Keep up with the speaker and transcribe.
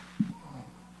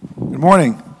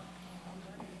morning.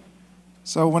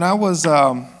 So when I was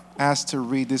asked to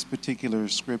read this particular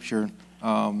scripture,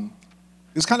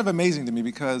 it was kind of amazing to me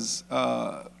because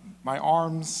my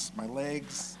arms, my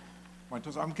legs, my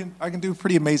toes, I can do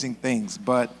pretty amazing things,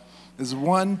 but there's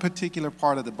one particular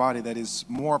part of the body that is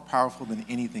more powerful than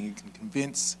anything. It can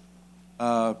convince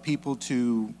people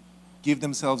to give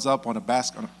themselves up on a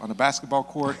basketball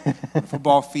court, on a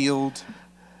football field,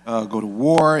 go to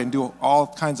war, and do all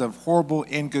kinds of horrible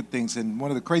and good things. And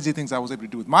one of the crazy things I was able to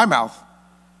do with my mouth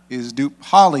is dupe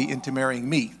Holly into marrying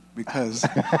me, because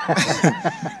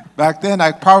back then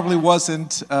I probably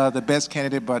wasn't the best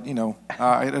candidate, but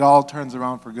it all turns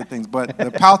around for good things. But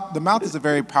the mouth is a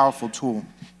very powerful tool,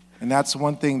 and that's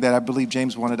one thing that I believe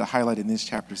James wanted to highlight in this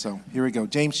chapter. So here we go,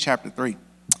 James chapter 3.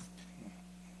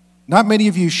 Not many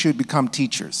of you should become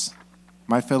teachers,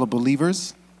 my fellow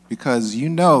believers, because you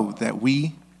know that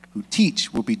we who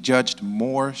teach will be judged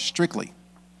more strictly.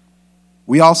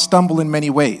 We all stumble in many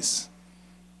ways.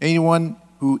 Anyone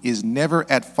who is never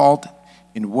at fault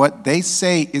in what they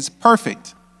say is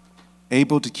perfect,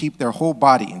 able to keep their whole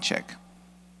body in check.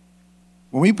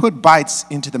 When we put bites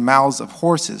into the mouths of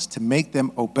horses to make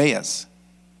them obey us,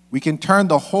 we can turn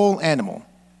the whole animal.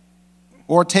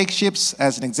 Or take ships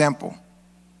as an example.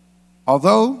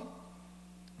 Although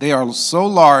they are so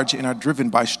large and are driven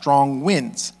by strong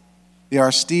winds, they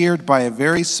are steered by a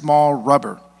very small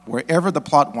rudder wherever the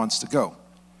plot wants to go.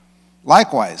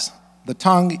 Likewise, the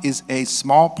tongue is a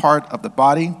small part of the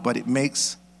body, but it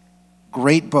makes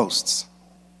great boasts.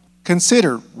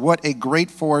 Consider what a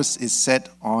great forest is set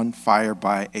on fire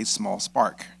by a small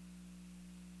spark.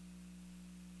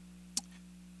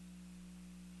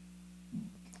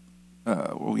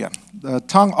 The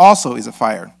tongue also is a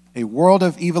fire, a world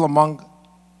of evil among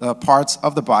the parts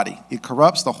of the body. It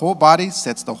corrupts the whole body,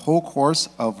 sets the whole course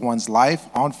of one's life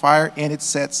on fire, and it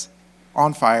sets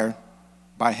on fire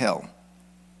by hell.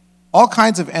 All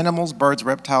kinds of animals, birds,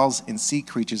 reptiles, and sea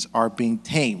creatures are being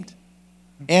tamed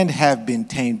and have been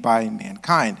tamed by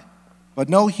mankind. But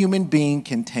no human being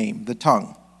can tame the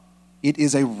tongue. It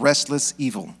is a restless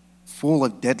evil, full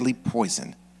of deadly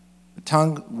poison. With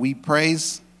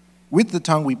the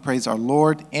tongue we praise our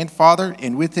Lord and Father,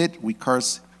 and with it we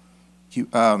curse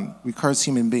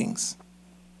human beings.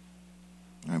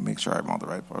 I make sure I'm on the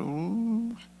right part.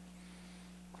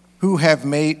 Who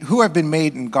have been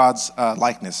made in God's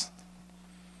likeness.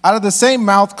 Out of the same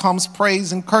mouth comes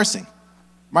praise and cursing.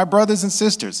 My brothers and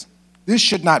sisters, this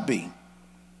should not be.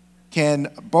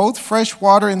 Can both fresh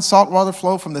water and salt water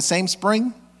flow from the same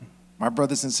spring? My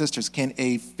brothers and sisters, can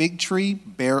a fig tree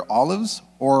bear olives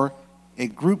or a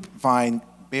grapevine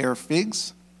bear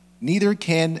figs? Neither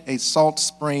can a salt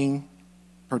spring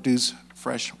produce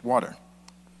fresh water.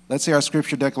 Let's say our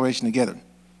scripture declaration together.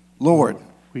 Lord,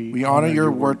 we honor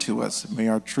your word to us. May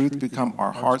our truth become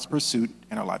our heart's pursuit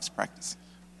and our life's practice.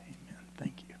 Amen.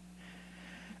 Thank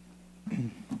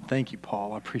you. Thank you,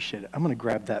 Paul. I appreciate it. I'm going to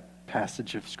grab that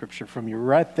passage of scripture from you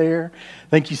right there.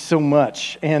 Thank you so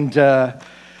much. And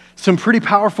some pretty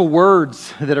powerful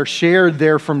words that are shared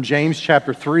there from James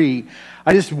chapter 3.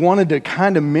 I just wanted to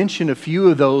kind of mention a few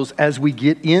of those as we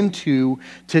get into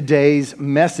today's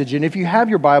message. And if you have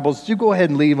your Bibles, do go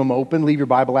ahead and leave them open. Leave your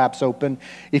Bible apps open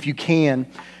if you can.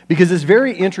 Because it's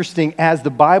very interesting as the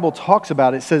Bible talks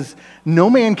about it. It says, no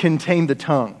man can tame the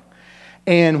tongue.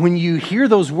 And when you hear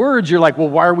those words, you're like, well,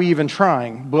 why are we even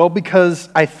trying? Well, because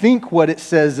I think what it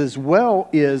says as well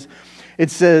is,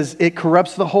 it says it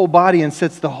corrupts the whole body and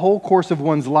sets the whole course of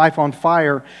one's life on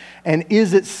fire and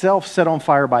is itself set on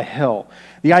fire by hell.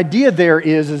 The idea there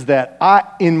is that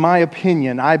in my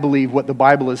opinion, I believe what the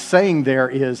Bible is saying there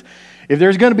is, if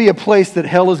there's going to be a place that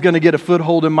hell is going to get a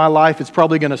foothold in my life, it's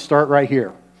probably going to start right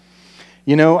here.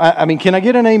 I mean, can I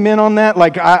get an amen on that?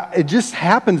 It just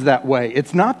happens that way.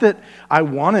 It's not that I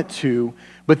want it to,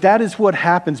 but that is what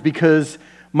happens because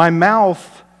my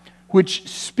mouth, which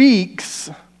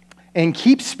speaks and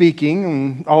keeps speaking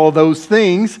and all of those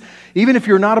things, even if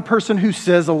you're not a person who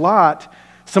says a lot,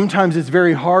 sometimes it's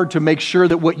very hard to make sure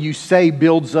that what you say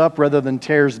builds up rather than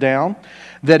tears down,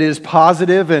 that is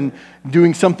positive and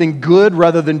doing something good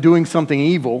rather than doing something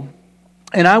evil.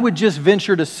 And I would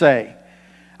venture to say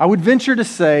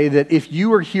that if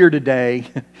you are here today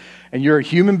and you're a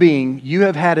human being, you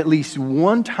have had at least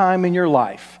one time in your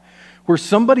life where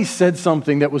somebody said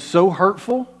something that was so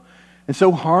hurtful and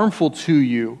so harmful to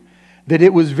you that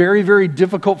it was very, very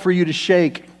difficult for you to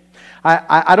shake.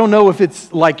 I don't know if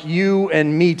it's like you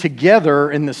and me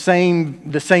together in the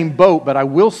same boat, but I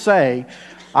will say,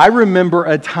 I remember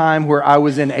a time where I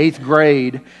was in 8th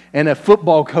grade and a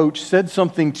football coach said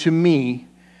something to me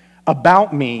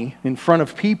about me in front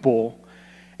of people,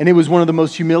 and it was one of the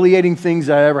most humiliating things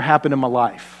that ever happened in my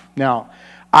life. Now,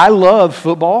 I love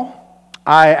football.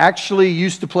 I actually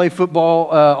used to play football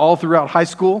all throughout high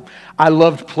school. I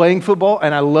loved playing football,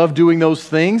 and I loved doing those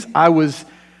things. I was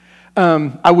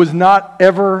not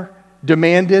ever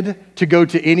demanded to go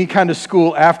to any kind of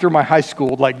school after my high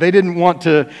school. Like, they didn't want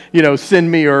to,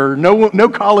 send me, or no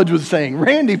college was saying,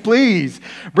 Randy, please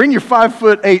bring your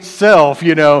 5'8" self,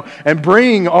 and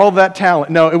bring all that talent.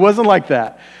 No, it wasn't like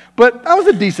that. But I was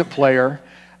a decent player.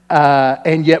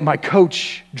 And yet my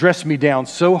coach dressed me down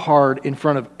so hard in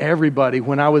front of everybody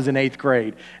when I was in 8th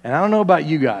grade. And I don't know about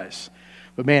you guys,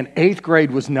 but man, 8th grade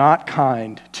was not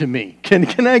kind to me.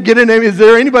 Can I get a name? Is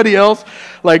there anybody else?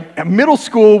 Like, middle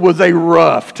school was a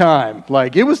rough time.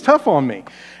 Like, it was tough on me.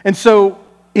 And so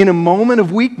in a moment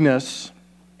of weakness,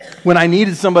 when I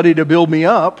needed somebody to build me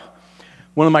up,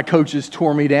 one of my coaches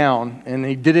tore me down, and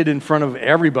he did it in front of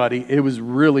everybody. It was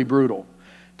really brutal.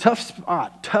 Tough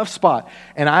spot.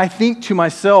 And I think to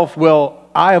myself, well,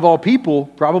 I of all people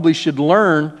probably should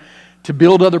learn to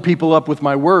build other people up with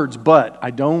my words, but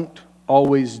I don't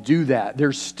always do that.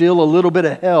 There's still a little bit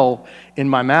of hell in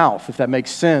my mouth, if that makes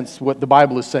sense, what the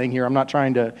Bible is saying here. I'm not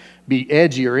trying to be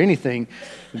edgy or anything.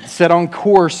 Set on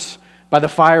course by the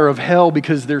fire of hell,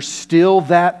 because there's still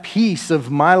that piece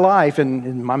of my life and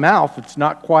in my mouth that's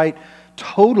not quite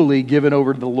totally given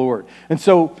over to the Lord. And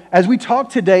so as we talk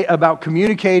today about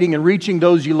communicating and reaching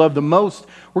those you love the most,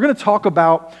 we're going to talk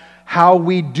about how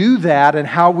we do that and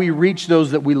how we reach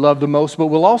those that we love the most. But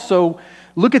we'll also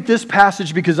look at this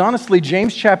passage, because honestly,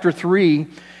 James chapter 3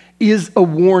 is a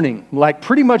warning, like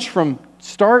pretty much from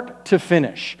start to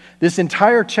finish. This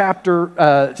entire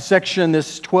chapter section,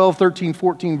 this 12, 13,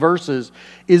 14 verses,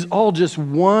 is all just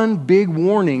one big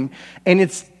warning, and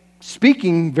it's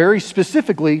speaking very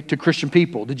specifically to Christian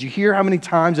people. Did you hear how many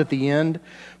times at the end,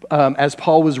 as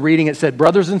Paul was reading, it said,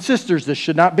 brothers and sisters, this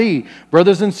should not be.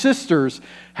 Brothers and sisters,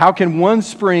 how can one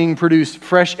spring produce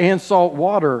fresh and salt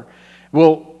water?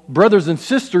 Well, brothers and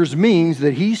sisters means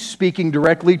that he's speaking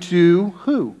directly to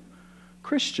who?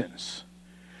 Christians.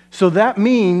 So that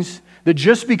means that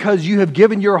just because you have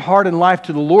given your heart and life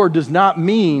to the Lord does not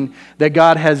mean that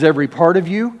God has every part of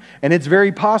you. And it's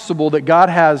very possible that God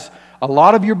has a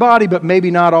lot of your body, but maybe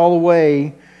not all the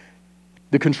way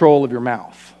the control of your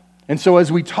mouth. And so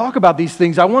as we talk about these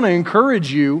things, I want to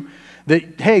encourage you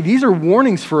that, hey, these are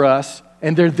warnings for us,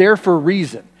 and they're there for a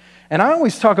reason. And I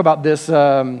always talk about this,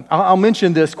 I'll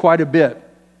mention this quite a bit.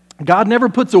 God never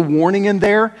puts a warning in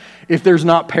there if there's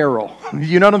not peril.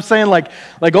 You know what I'm saying? Like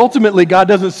ultimately, God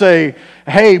doesn't say,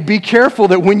 hey, be careful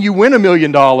that when you win $1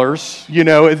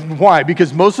 million, why?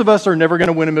 Because most of us are never going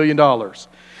to win $1 million.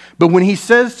 But when he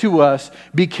says to us,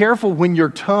 be careful when your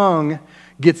tongue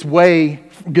gets away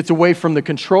from the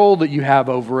control that you have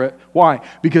over it. Why?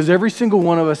 Because every single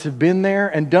one of us have been there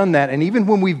and done that. And even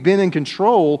when we've been in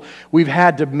control, we've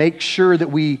had to make sure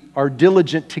that we are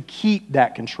diligent to keep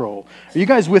that control. Are you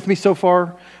guys with me so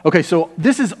far? Okay, so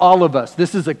this is all of us.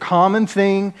 This is a common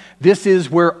thing. This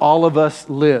is where all of us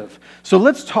live. So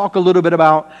let's talk a little bit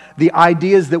about the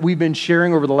ideas that we've been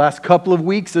sharing over the last couple of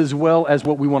weeks, as well as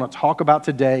what we want to talk about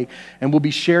today. And we'll be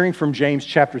sharing from James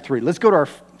chapter 3. Let's go to our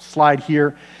slide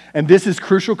here. And this is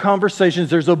Crucial Conversations.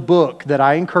 There's a book that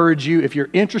I encourage you, if you're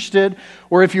interested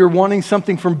or if you're wanting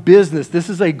something from business, this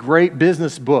is a great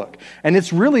business book. And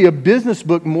it's really a business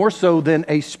book more so than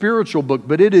a spiritual book,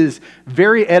 but it is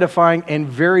very edifying and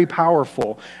very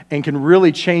powerful and can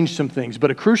really change some things.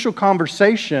 But A Crucial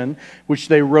Conversation, which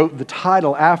they wrote the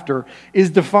title after, is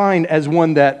defined as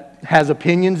one that has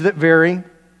opinions that vary,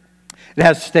 it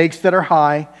has stakes that are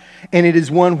high, and it is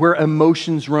one where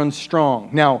emotions run strong.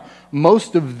 Now,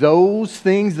 most of those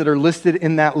things that are listed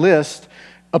in that list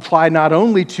apply not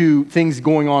only to things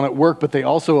going on at work, but they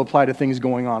also apply to things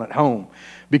going on at home.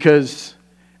 Because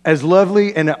as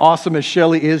lovely and awesome as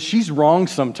Shelley is, she's wrong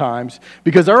sometimes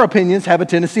because our opinions have a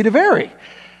tendency to vary.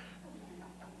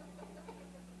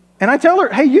 And I tell her,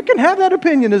 hey, you can have that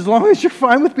opinion as long as you're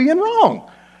fine with being wrong.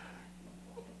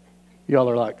 Y'all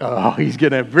are like, oh, he's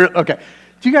getting it. Okay.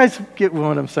 Do you guys get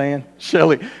what I'm saying?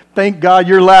 Shelley, thank God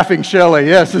you're laughing, Shelley.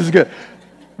 Yes, this is good.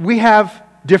 We have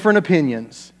different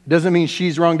opinions. Doesn't mean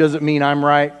she's wrong, doesn't mean I'm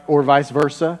right, or vice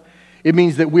versa. It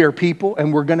means that we are people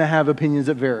and we're going to have opinions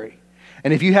that vary.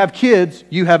 And if you have kids,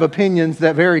 you have opinions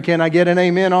that vary. Can I get an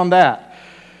amen on that?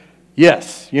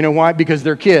 Yes. You know why? Because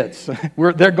they're kids.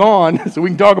 They're gone, so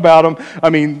we can talk about them.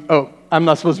 I'm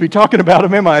not supposed to be talking about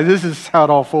them, am I? This is how it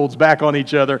all folds back on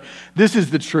each other. This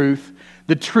is the truth.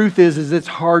 The truth is it's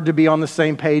hard to be on the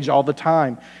same page all the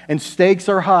time. And stakes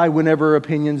are high whenever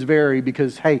opinions vary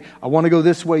because, hey, I want to go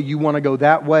this way, you want to go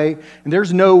that way. And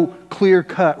there's no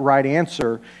clear-cut right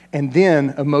answer. And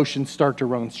then emotions start to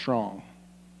run strong.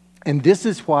 And this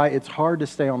is why it's hard to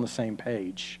stay on the same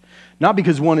page. Not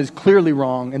because one is clearly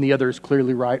wrong and the other is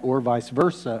clearly right or vice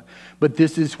versa, but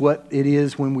this is what it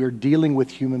is when we're dealing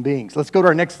with human beings. Let's go to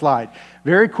our next slide.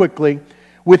 Very quickly,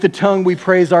 with the tongue we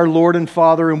praise our Lord and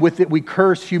Father, and with it we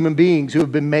curse human beings who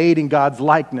have been made in God's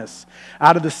likeness.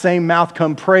 Out of the same mouth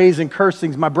come praise and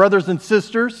cursings. My brothers and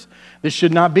sisters, this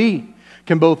should not be.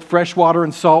 Can both fresh water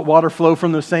and salt water flow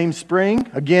from the same spring?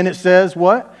 Again, it says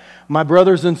what? My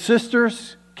brothers and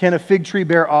sisters, can a fig tree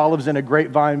bear olives and a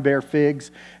grapevine bear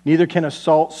figs? Neither can a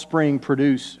salt spring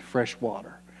produce fresh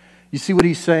water. You see what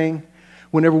he's saying?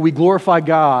 Whenever we glorify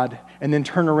God and then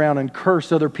turn around and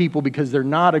curse other people because they're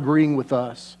not agreeing with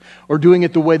us or doing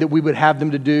it the way that we would have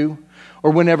them to do, or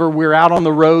whenever we're out on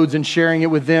the roads and sharing it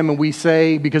with them and we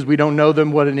say, because we don't know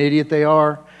them, what an idiot they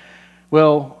are,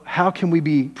 well, how can we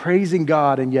be praising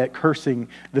God and yet cursing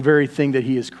the very thing that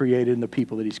he has created and the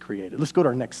people that he's created? Let's go to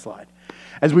our next slide.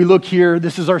 As we look here,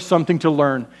 this is our something to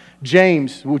learn.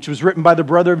 James, which was written by the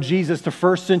brother of Jesus to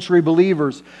first century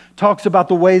believers, talks about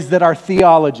the ways that our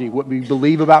theology, what we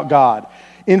believe about God,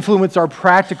 influence our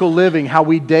practical living, how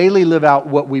we daily live out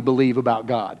what we believe about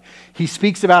God. He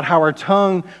speaks about how our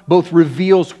tongue both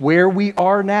reveals where we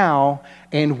are now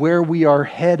and where we are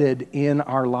headed in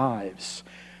our lives.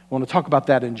 I want to talk about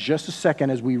that in just a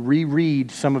second as we reread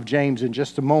some of James in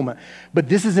just a moment. But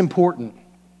this is important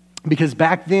because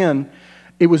back then,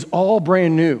 it was all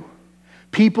brand new.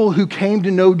 People who came to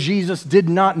know Jesus did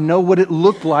not know what it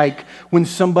looked like when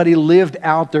somebody lived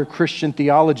out their Christian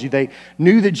theology. They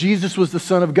knew that Jesus was the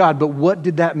Son of God, but what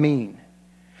did that mean?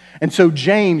 And so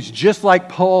James, just like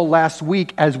Paul last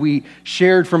week as we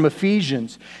shared from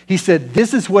Ephesians, he said,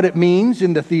 this is what it means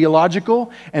in the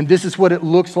theological, and this is what it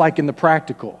looks like in the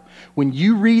practical. When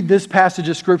you read this passage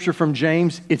of Scripture from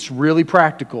James, it's really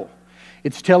practical.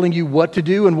 It's telling you what to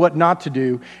do and what not to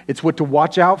do. It's what to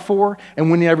watch out for. And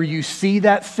whenever you see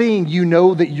that thing, you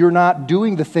know that you're not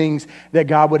doing the things that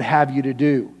God would have you to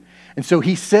do. And so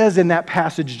he says in that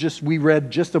passage we read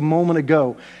just a moment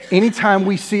ago, anytime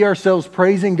we see ourselves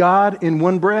praising God in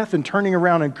one breath and turning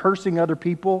around and cursing other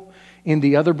people in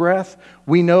the other breath,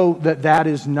 we know that that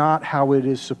is not how it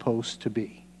is supposed to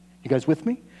be. You guys with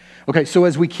me? Okay, so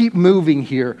as we keep moving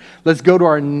here, let's go to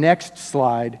our next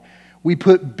slide. We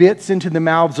put bits into the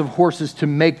mouths of horses to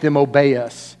make them obey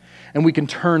us, and we can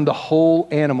turn the whole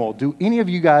animal. Do any of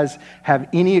you guys have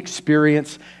any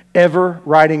experience ever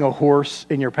riding a horse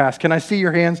in your past? Can I see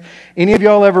your hands? Any of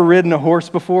y'all ever ridden a horse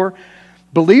before?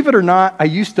 Believe it or not, I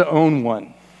used to own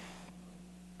one.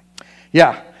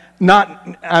 Yeah,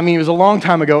 it was a long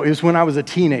time ago. It was when I was a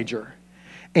teenager.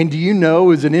 And do you know, it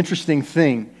was an interesting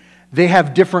thing. They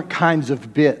have different kinds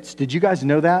of bits. Did you guys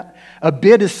know that? A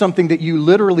bit is something that you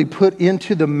literally put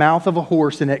into the mouth of a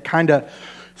horse and it kind of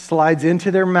slides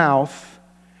into their mouth,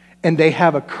 and they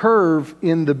have a curve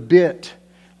in the bit.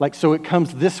 Like, so it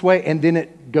comes this way and then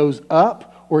it goes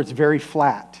up, or it's very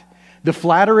flat. The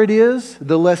flatter it is,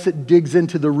 the less it digs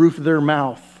into the roof of their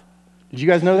mouth. Did you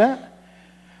guys know that?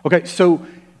 Okay, so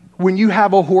when you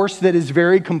have a horse that is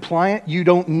very compliant, you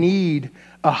don't need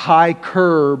a high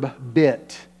curb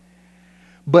bit.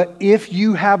 But if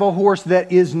you have a horse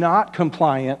that is not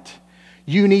compliant,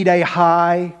 you need a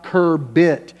high curb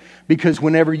bit, because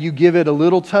whenever you give it a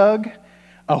little tug,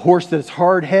 a horse that's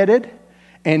hard-headed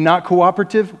and not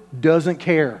cooperative doesn't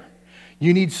care.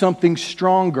 You need something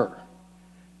stronger.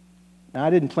 Now, I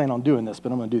didn't plan on doing this,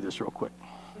 but I'm going to do this real quick.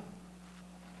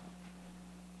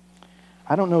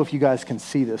 I don't know if you guys can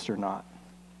see this or not,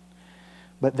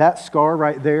 but that scar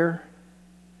right there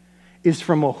is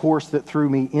from a horse that threw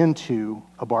me into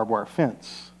a barbed wire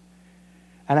fence.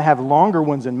 And I have longer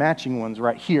ones and matching ones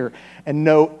right here. And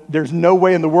no, there's no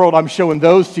way in the world I'm showing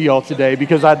those to y'all today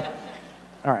because all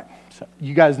right, so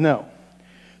you guys know.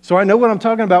 So I know what I'm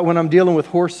talking about when I'm dealing with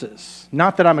horses.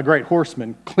 Not that I'm a great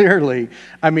horseman, clearly.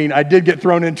 I did get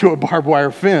thrown into a barbed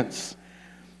wire fence.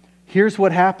 Here's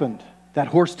what happened. That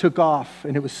horse took off,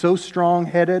 and it was so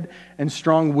strong-headed and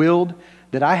strong-willed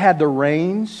that I had the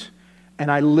reins, and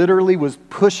I literally was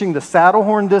pushing the saddle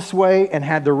horn this way and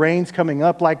had the reins coming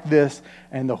up like this,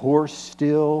 and the horse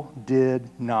still did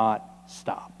not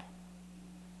stop.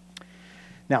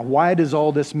 Now, why does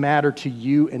all this matter to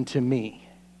you and to me?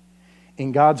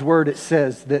 In God's Word, it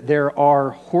says that there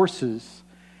are horses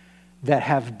that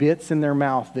have bits in their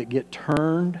mouth that get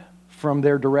turned from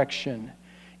their direction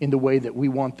in the way that we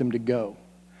want them to go.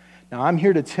 Now, I'm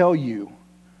here to tell you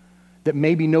that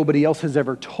maybe nobody else has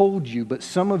ever told you, but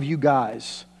some of you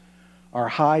guys are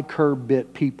high curb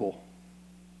bit people.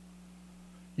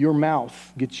 Your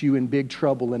mouth gets you in big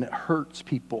trouble and it hurts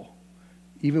people,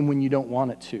 even when you don't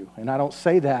want it to. And I don't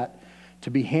say that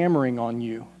to be hammering on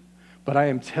you, but I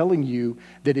am telling you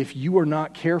that if you are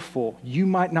not careful, you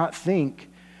might not think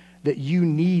that you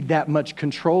need that much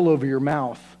control over your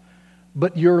mouth,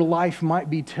 but your life might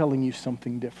be telling you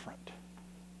something different.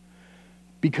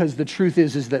 Because the truth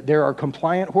is that there are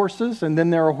compliant horses, and then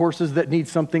there are horses that need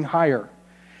something higher.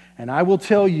 And I will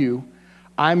tell you,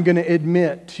 I'm going to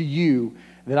admit to you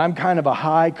that I'm kind of a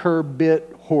high curb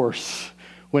bit horse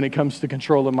when it comes to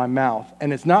control of my mouth.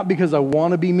 And it's not because I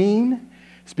want to be mean,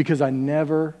 it's because I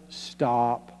never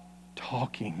stop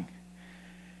talking.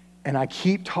 And I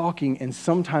keep talking, and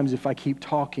sometimes if I keep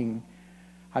talking,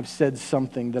 I've said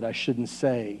something that I shouldn't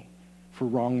say for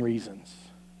wrong reasons.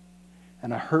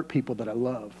 And I hurt people that I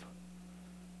love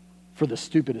for the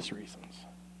stupidest reasons.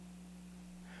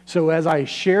 So as I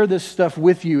share this stuff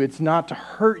with you, it's not to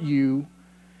hurt you,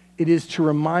 it is to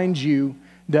remind you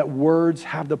that words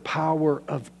have the power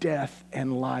of death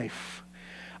and life.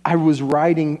 I was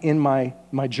writing in my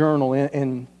journal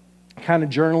and kind of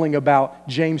journaling about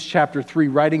James chapter 3,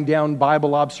 writing down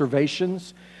Bible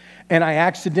observations, and I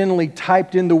accidentally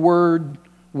typed in the word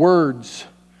words,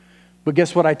 but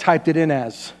guess what I typed it in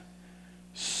as?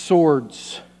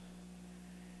 Swords.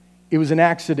 It was an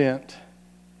accident,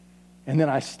 and then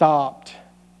I stopped,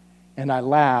 and I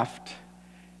laughed,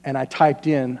 and I typed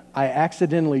in, I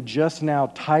accidentally just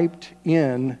now typed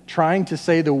in, trying to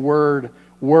say the word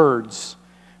words,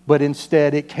 but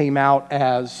instead it came out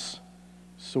as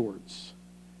swords.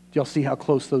 Do y'all see how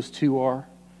close those two are?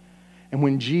 And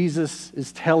when Jesus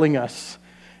is telling us,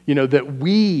 that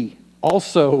we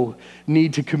also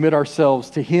need to commit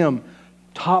ourselves to Him,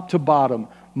 top to bottom,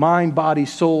 mind, body,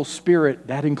 soul, spirit,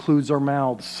 that includes our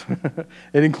mouths.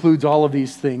 It includes all of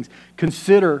these things.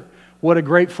 Consider what a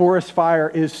great forest fire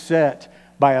is set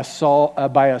by a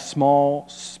small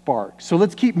spark. So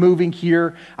let's keep moving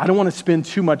here. I don't want to spend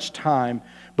too much time,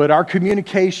 but our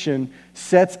communication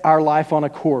sets our life on a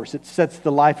course. It sets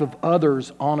the life of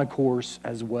others on a course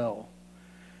as well.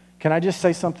 Can I just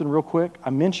say something real quick?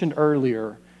 I mentioned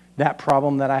earlier that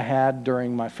problem that I had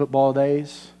during my football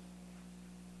days.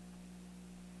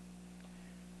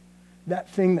 That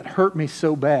thing that hurt me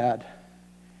so bad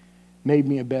made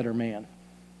me a better man.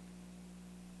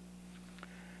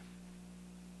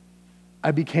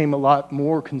 I became a lot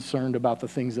more concerned about the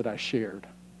things that I shared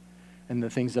and the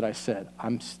things that I said.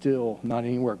 I'm still not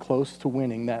anywhere close to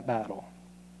winning that battle.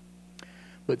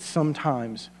 But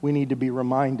sometimes we need to be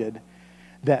reminded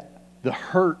that the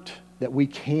hurt that we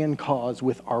can cause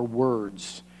with our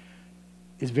words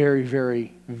is very,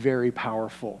 very, very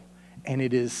powerful. And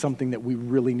it is something that we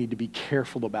really need to be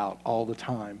careful about all the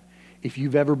time. If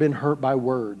you've ever been hurt by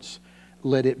words,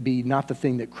 let it be not the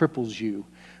thing that cripples you,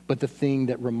 but the thing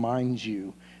that reminds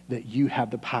you that you have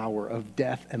the power of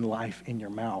death and life in your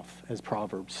mouth, as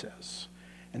Proverbs says,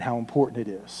 and how important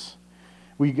it is.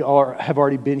 We have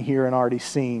already been here and already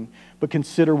seen, but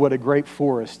consider what a great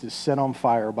forest is set on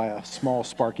fire by a small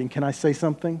spark. And can I say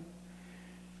something?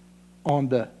 On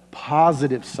the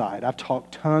positive side, I've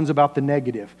talked tons about the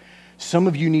negative. Some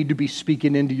of you need to be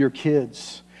speaking into your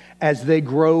kids as they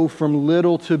grow from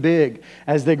little to big,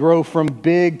 as they grow from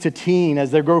big to teen, as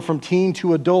they grow from teen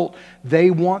to adult. They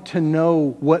want to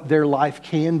know what their life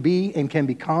can be and can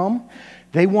become.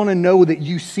 They want to know that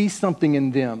you see something in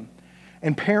them.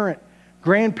 And parent,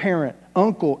 grandparent,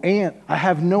 uncle, aunt, I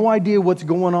have no idea what's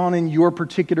going on in your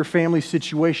particular family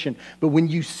situation, but when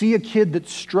you see a kid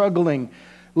that's struggling,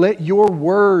 let your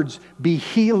words be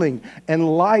healing and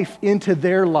life into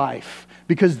their life,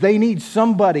 because they need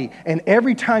somebody. And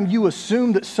every time you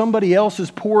assume that somebody else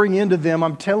is pouring into them,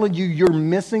 I'm telling you, you're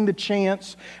missing the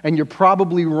chance, and you're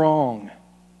probably wrong.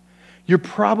 You're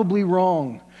probably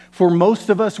wrong. For most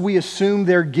of us, we assume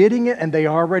they're getting it and they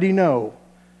already know.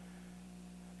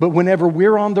 But whenever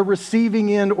we're on the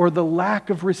receiving end or the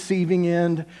lack of receiving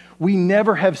end, we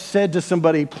never have said to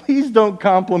somebody, please don't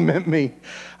compliment me.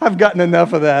 I've gotten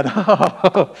enough of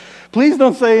that. Please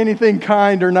don't say anything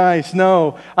kind or nice.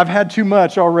 No, I've had too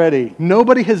much already.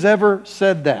 Nobody has ever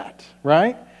said that,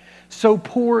 right? So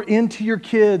pour into your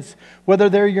kids, whether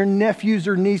they're your nephews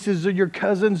or nieces or your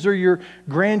cousins or your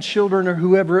grandchildren or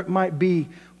whoever it might be.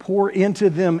 Pour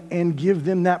into them and give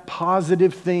them that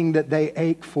positive thing that they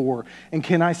ache for. And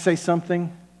can I say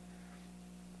something?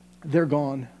 They're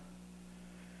gone.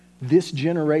 This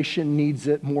generation needs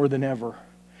it more than ever.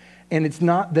 And it's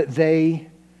not that they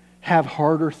have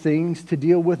harder things to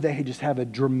deal with. They just have a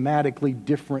dramatically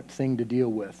different thing to deal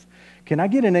with. Can I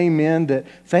get an amen that,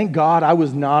 thank God I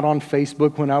was not on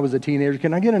Facebook when I was a teenager?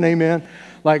 Can I get an amen?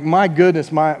 Like, my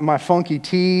goodness, my funky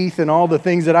teeth and all the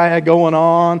things that I had going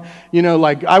on,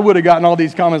 like I would have gotten all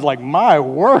these comments like, my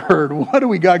word, what do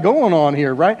we got going on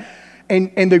here, right?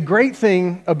 And the great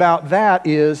thing about that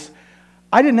is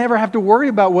I didn't ever have to worry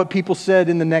about what people said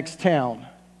in the next town.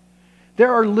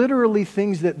 There are literally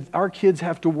things that our kids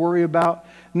have to worry about,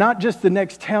 not just the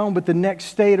next town, but the next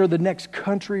state or the next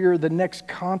country or the next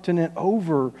continent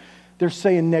over. They're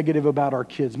saying negative about our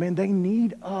kids. Man, they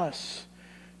need us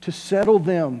to settle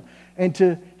them and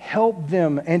to help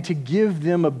them and to give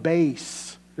them a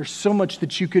base. There's so much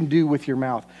that you can do with your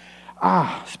mouth.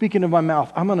 Speaking of my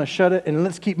mouth, I'm going to shut it and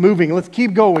let's keep moving. Let's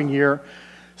keep going here.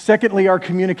 Secondly, our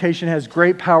communication has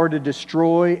great power to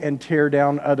destroy and tear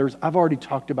down others. I've already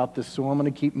talked about this, so I'm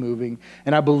going to keep moving.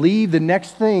 And I believe the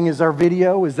next thing is our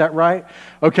video. Is that right?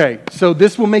 Okay, so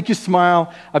this will make you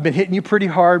smile. I've been hitting you pretty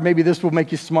hard. Maybe this will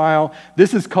make you smile.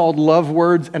 This is called Love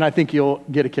Words, and I think you'll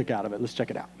get a kick out of it. Let's check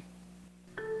it out.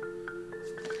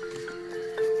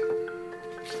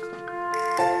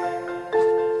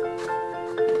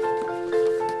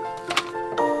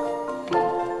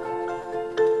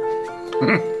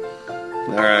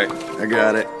 All right, I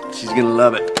got it. She's gonna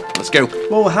love it. Let's go.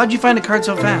 Whoa, how'd you find a card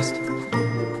so fast?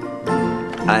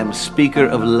 I'm a speaker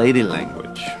of lady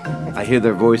language. I hear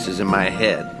their voices in my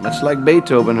head, much like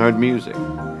Beethoven heard music.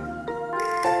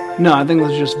 No, I think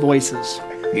those are just voices.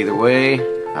 Either way,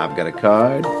 I've got a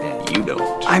card and you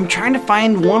don't. I'm trying to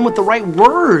find one with the right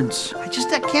words. I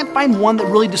can't find one that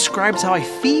really describes how I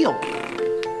feel.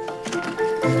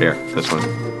 Here, this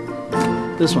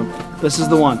one. This one. This is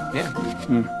the one. Yeah.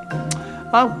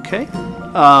 Okay.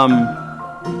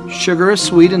 Sugar is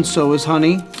sweet and so is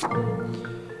honey.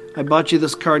 I bought you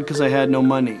this card because I had no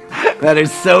money. That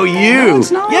is so you. No,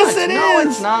 it's not. Yes, it is. No,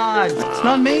 it's not. It's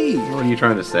not me. What are you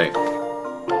trying to say?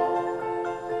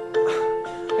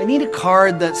 I need a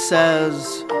card that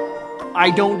says,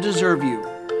 I don't deserve you.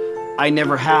 I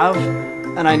never have,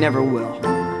 and I never will.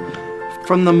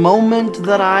 From the moment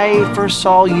that I first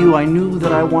saw you, I knew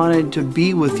that I wanted to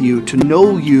be with you, to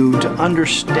know you, to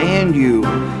understand you.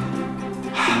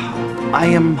 I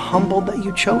am humbled that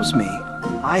you chose me.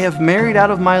 I have married out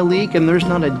of my league, and there's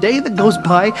not a day that goes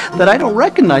by that I don't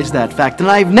recognize that fact. And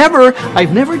I've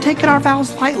never taken our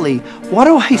vows lightly. What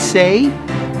do I say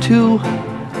to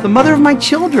the mother of my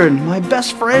children, my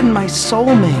best friend, my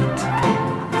soulmate?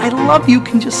 I love you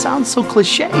can just sound so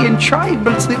cliche and trite,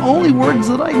 but it's the only words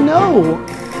that I know.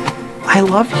 I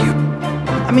love you.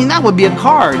 I mean, that would be a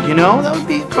card, That would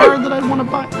be a card that I'd want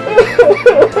to buy.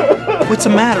 What's the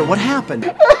matter? What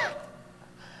happened?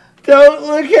 Don't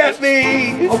look at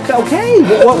me. Okay.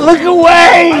 Look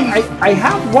away. I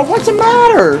have. What's the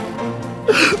matter?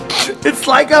 It's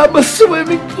like I'm a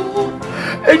swimming pool,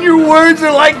 and your words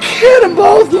are like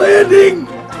cannonballs landing.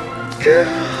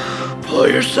 Pull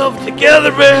yourself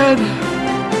together, man.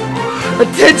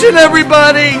 Attention,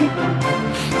 everybody.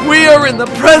 We are in the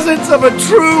presence of a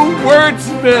true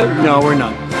wordsmith. No, we're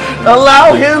not.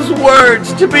 Allow his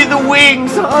words to be the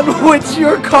wings on which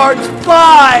your cards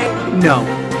fly. No.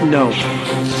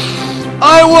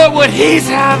 I want what he's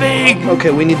having. Okay,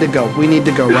 we need to go. We need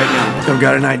to go right now. I've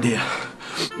got an idea.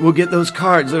 We'll get those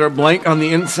cards that are blank on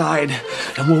the inside,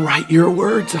 and we'll write your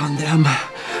words on them,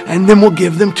 and then we'll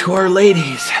give them to our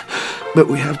ladies. But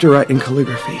we have to write in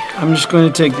calligraphy. I'm just going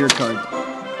to take your card.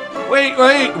 Wait.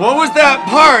 What was that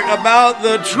part about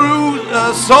the true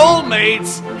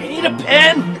soulmates? I need a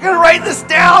pen. I gotta write this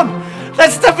down.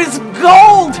 That stuff is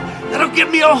gold. That'll give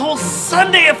me a whole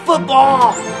Sunday of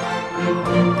football.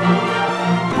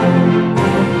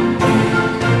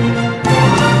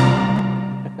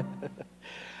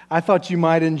 I thought you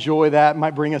might enjoy that,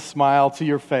 might bring a smile to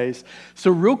your face.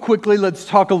 So real quickly, let's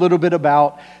talk a little bit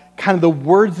about kind of the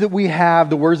words that we have,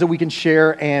 the words that we can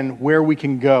share, and where we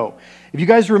can go. If you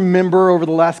guys remember, over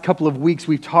the last couple of weeks,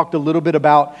 we've talked a little bit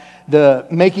about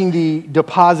making the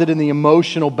deposit in the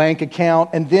emotional bank account,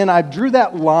 and then I drew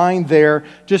that line there,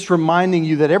 just reminding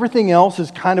you that everything else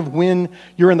is kind of when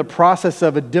you're in the process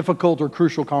of a difficult or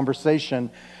crucial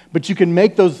conversation. But you can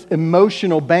make those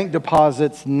emotional bank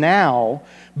deposits now,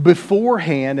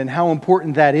 beforehand, and how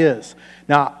important that is.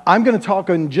 Now, I'm going to talk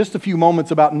in just a few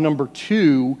moments about number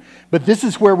 2, but this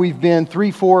is where we've been.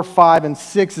 3, 4, 5, and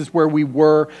 6 is where we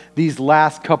were these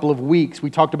last couple of weeks. We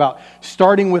talked about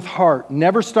starting with heart.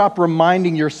 Never stop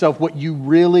reminding yourself what you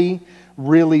really,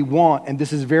 really want. And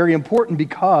this is very important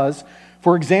because,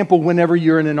 for example, whenever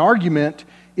you're in an argument,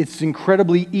 it's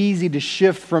incredibly easy to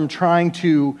shift from trying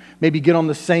to maybe get on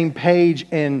the same page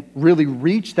and really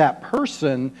reach that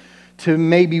person to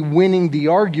maybe winning the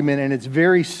argument, and it's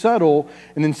very subtle,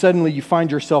 and then suddenly you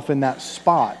find yourself in that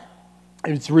spot.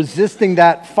 It's resisting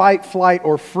that fight, flight,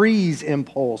 or freeze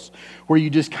impulse where you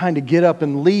just kind of get up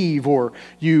and leave, or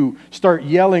you start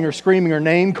yelling or screaming or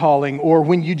name calling, or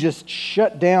when you just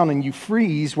shut down and you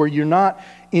freeze where you're not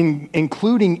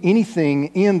including anything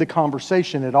in the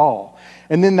conversation at all.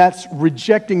 And then that's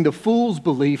rejecting the fool's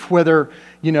belief, whether,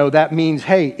 that means,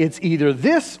 hey, it's either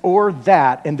this or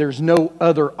that, and there's no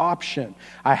other option.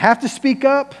 I have to speak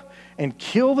up and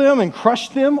kill them and crush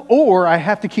them, or I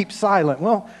have to keep silent.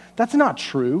 Well, that's not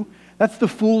true. That's the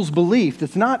fool's belief.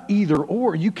 It's not either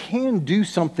or. You can do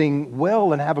something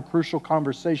well and have a crucial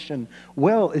conversation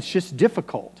well. It's just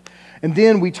difficult. And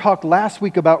then we talked last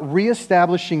week about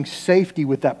reestablishing safety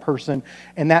with that person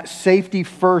and that safety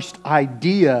first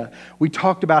idea. We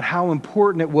talked about how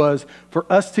important it was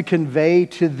for us to convey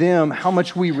to them how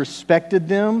much we respected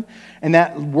them. And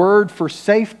that word for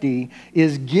safety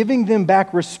is giving them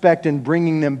back respect and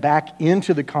bringing them back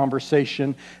into the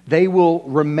conversation. They will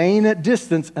remain at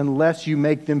distance unless you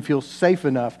make them feel safe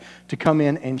enough to come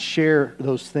in and share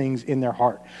those things in their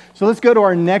heart. So let's go to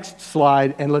our next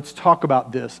slide and let's talk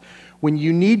about this. When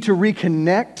you need to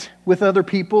reconnect with other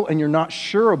people and you're not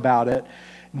sure about it,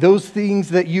 those things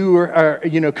that you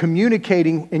are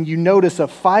communicating and you notice a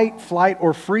fight, flight,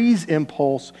 or freeze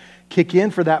impulse kick in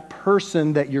for that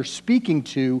person that you're speaking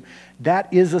to,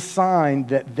 that is a sign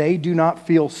that they do not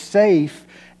feel safe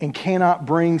and cannot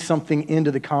bring something into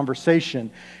the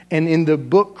conversation. And in the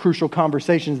book, Crucial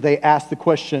Conversations, they ask the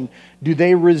question, do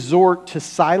they resort to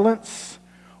silence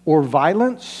or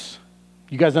violence?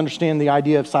 You guys understand the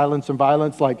idea of silence and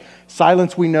violence? Like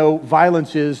silence, we know.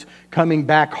 Violence is coming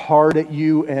back hard at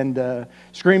you and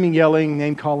screaming, yelling,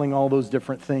 name-calling, all those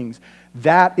different things.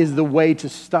 That is the way to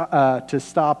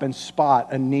stop and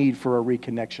spot a need for a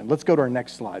reconnection. Let's go to our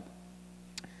next slide.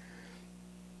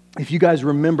 If you guys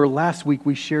remember, last week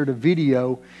we shared a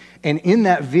video, and in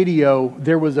that video,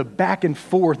 there was a back and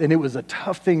forth, and it was a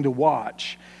tough thing to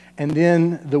watch. And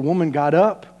then the woman got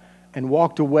up and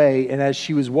walked away, and as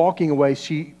she was walking away,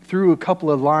 she threw a couple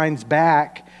of lines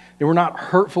back. They were not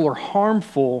hurtful or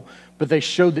harmful, but they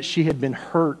showed that she had been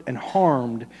hurt and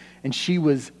harmed, and she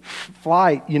was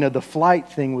the flight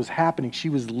thing was happening. She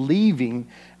was leaving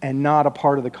and not a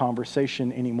part of the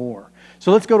conversation anymore.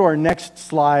 So let's go to our next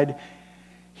slide.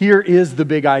 Here is the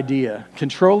big idea.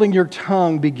 Controlling your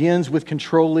tongue begins with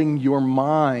controlling your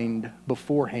mind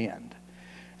beforehand.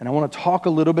 And I want to talk a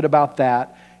little bit about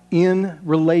that in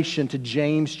relation to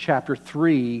James chapter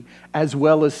 3, as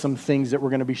well as some things that we're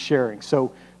going to be sharing.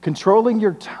 So controlling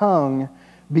your tongue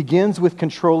begins with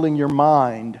controlling your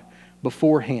mind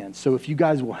beforehand. So if you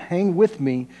guys will hang with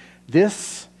me,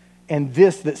 this and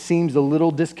this that seems a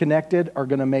little disconnected are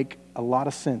going to make a lot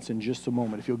of sense in just a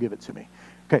moment if you'll give it to me.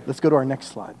 Okay, let's go to our next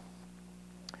slide.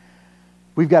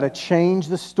 We've got to change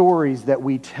the stories that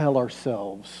we tell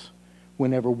ourselves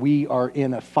whenever we are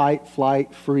in a fight,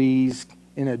 flight, freeze,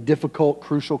 in a difficult,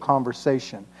 crucial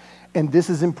conversation. And this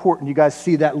is important. You guys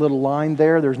see that little line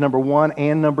there? There's number 1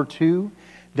 and number 2.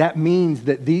 That means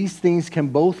that these things can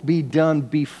both be done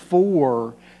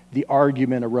before the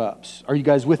argument erupts. Are you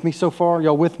guys with me so far?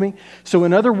 Y'all with me? So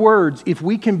in other words, if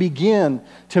we can begin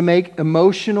to make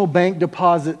emotional bank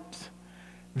deposits,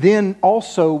 then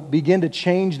also begin to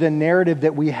change the narrative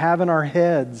that we have in our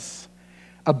heads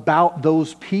about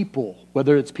those people,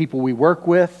 whether it's people we work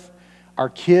with, our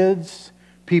kids,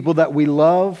 people that we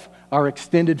love, our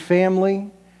extended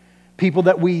family, people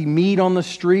that we meet on the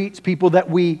streets, people that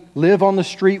we live on the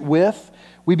street with,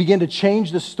 we begin to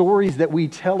change the stories that we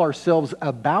tell ourselves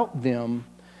about them,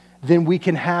 then we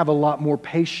can have a lot more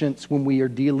patience when we are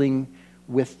dealing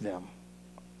with them.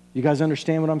 You guys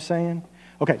understand what I'm saying?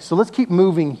 Okay, so let's keep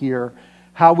moving here,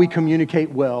 how we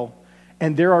communicate well.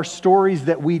 And there are stories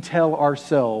that we tell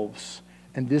ourselves,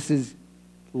 and this is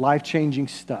life-changing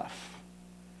stuff.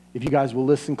 If you guys will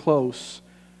listen close,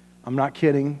 I'm not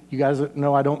kidding. You guys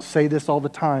know I don't say this all the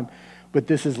time, but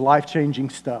this is life-changing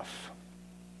stuff.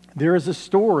 There is a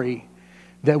story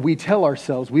that we tell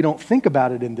ourselves. We don't think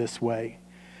about it in this way,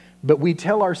 but we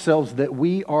tell ourselves that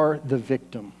we are the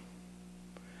victim.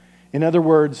 In other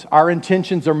words, our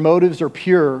intentions or motives are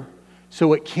pure,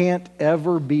 so it can't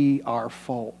ever be our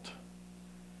fault.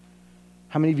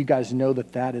 How many of you guys know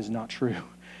that that is not true?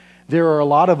 There are a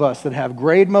lot of us that have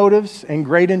great motives and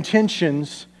great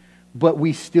intentions, but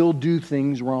we still do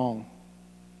things wrong.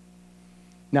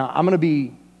 Now, I'm going to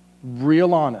be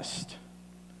real honest.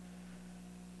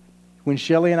 When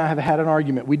Shelly and I have had an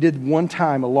argument, we did one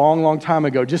time, a long, long time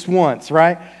ago, just once,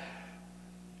 right?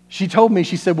 She told me,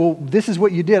 she said, well, this is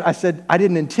what you did. I said, I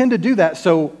didn't intend to do that,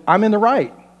 so I'm in the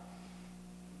right.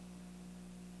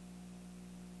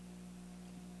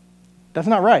 That's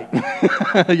not right.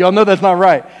 Y'all know that's not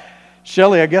right.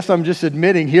 Shelley, I guess I'm just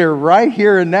admitting here, right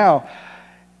here and now,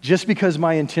 just because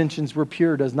my intentions were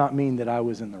pure does not mean that I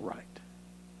was in the right.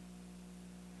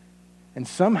 And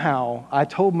somehow I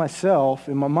told myself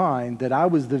in my mind that I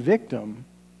was the victim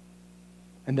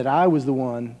and that I was the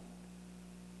one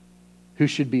who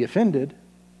should be offended,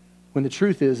 when the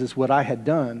truth is what I had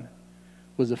done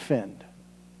was offend.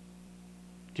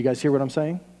 Do you guys hear what I'm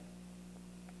saying?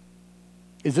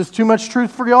 Is this too much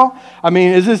truth for y'all? I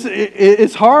mean,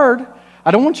 it's hard.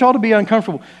 I don't want y'all to be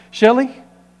uncomfortable. Shelley,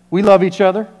 we love each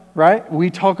other, right?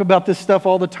 We talk about this stuff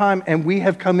all the time, and we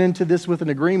have come into this with an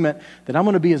agreement that I'm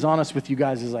going to be as honest with you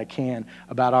guys as I can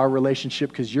about our relationship,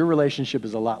 because your relationship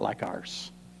is a lot like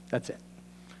ours. That's it.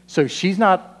 So she's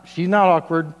not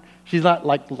awkward. She's not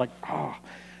like, oh,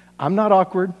 I'm not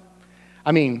awkward.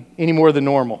 I mean, any more than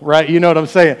normal, right? You know what I'm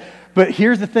saying? But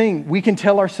here's the thing. We can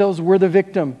tell ourselves we're the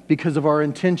victim because of our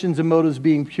intentions and motives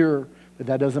being pure, but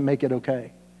that doesn't make it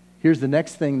okay. Here's the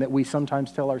next thing that we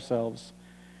sometimes tell ourselves,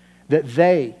 that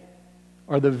they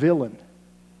are the villain.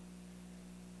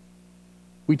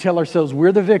 We tell ourselves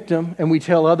we're the victim, and we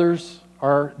tell others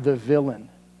are the villain.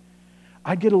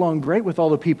 I get along great with all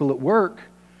the people at work,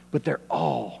 but they're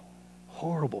all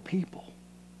horrible people.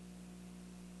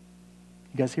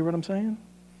 You guys hear what I'm saying?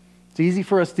 It's easy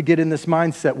for us to get in this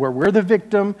mindset where we're the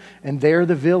victim and they're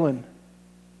the villain.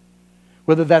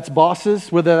 Whether that's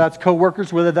bosses, whether that's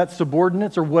coworkers, whether that's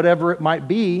subordinates, or whatever it might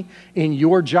be in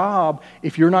your job,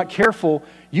 if you're not careful,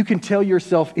 you can tell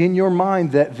yourself in your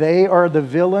mind that they are the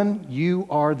villain, you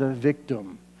are the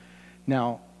victim.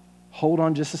 Now, hold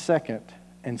on just a second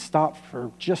and stop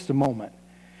for just a moment.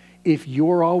 If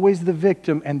you're always the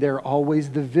victim and they're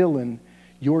always the villain,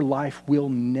 your life will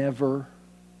never,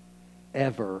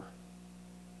 ever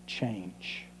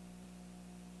change.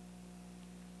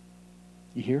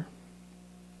 You hear?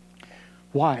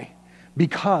 Why?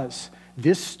 Because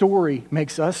this story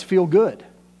makes us feel good.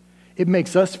 It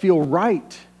makes us feel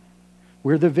right.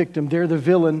 We're the victim, they're the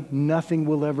villain, nothing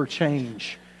will ever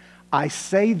change. I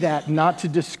say that not to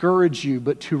discourage you,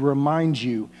 but to remind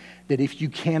you that if you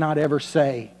cannot ever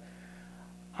say,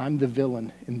 I'm the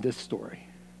villain in this story,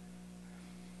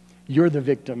 you're the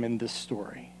victim in this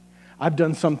story. I've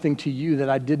done something to you that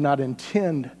I did not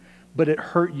intend, but it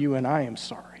hurt you, and I am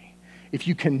sorry. If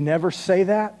you can never say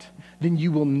that, then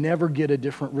you will never get a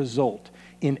different result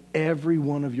in every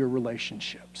one of your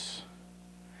relationships.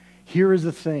 Here is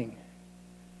the thing.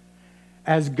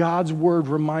 As God's word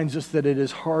reminds us that it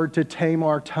is hard to tame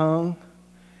our tongue,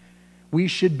 we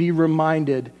should be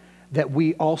reminded that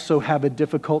we also have a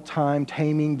difficult time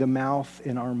taming the mouth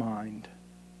in our mind.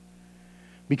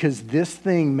 Because this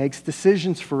thing makes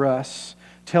decisions for us,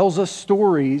 tells us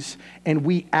stories, and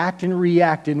we act and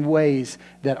react in ways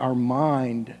that our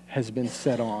mind has been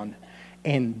set on.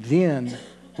 And then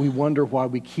we wonder why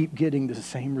we keep getting the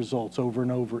same results over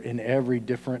and over in every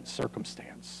different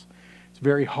circumstance. It's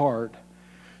very hard.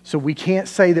 So we can't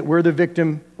say that we're the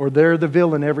victim or they're the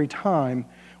villain every time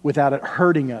without it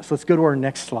hurting us. Let's go to our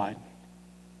next slide.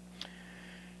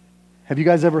 Have you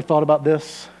guys ever thought about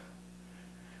this?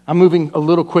 I'm moving a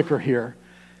little quicker here.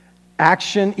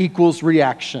 Action equals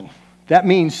reaction. That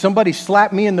means somebody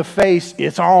slapped me in the face,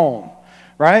 it's on,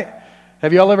 right?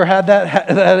 Have y'all ever had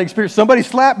that experience? Somebody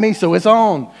slapped me, so it's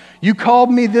on. You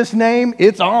called me this name,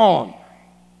 it's on.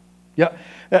 Yeah,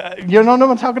 you know what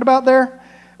I'm talking about there?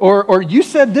 Or you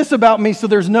said this about me, so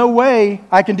there's no way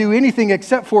I can do anything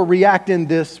except for react in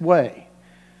this way.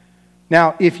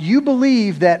 Now, if you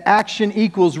believe that action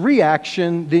equals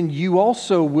reaction, then you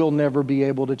also will never be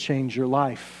able to change your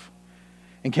life.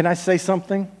 And can I say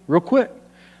something real quick?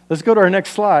 Let's go to our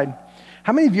next slide.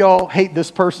 How many of y'all hate this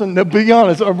person? No, be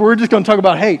honest, we're just going to talk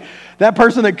about hate. That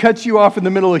person that cuts you off in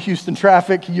the middle of Houston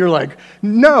traffic, you're like,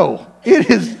 no,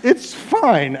 it's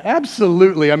fine,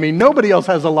 absolutely. I mean, nobody else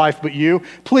has a life but you.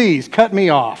 Please, cut me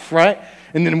off, right?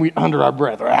 And then we, under our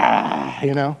breath,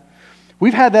 you know.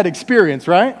 We've had that experience,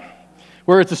 right?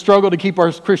 Where it's a struggle to keep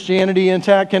our Christianity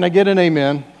intact. Can I get an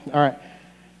amen? All right.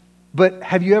 But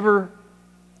have you ever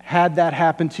had that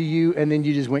happen to you and then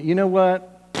you just went, you know what?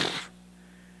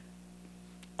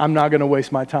 I'm not going to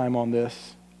waste my time on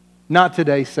this. Not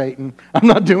today, Satan. I'm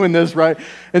not doing this, right?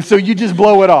 And so you just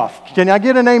blow it off. Can I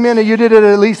get an amen? And you did it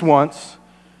at least once.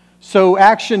 So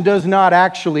action does not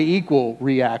actually equal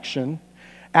reaction.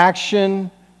 Action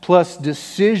plus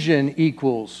decision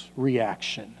equals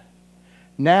reaction.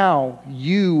 Now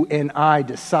you and I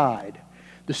decide.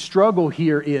 The struggle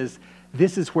here is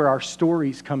this is where our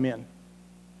stories come in.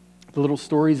 The little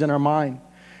stories in our mind.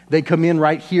 They come in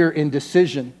right here in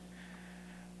decision.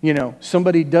 You know,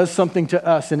 somebody does something to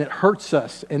us and it hurts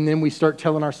us, and then we start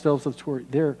telling ourselves the story.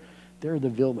 They're the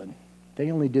villain.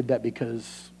 They only did that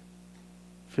because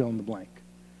fill in the blank.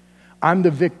 I'm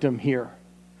the victim here.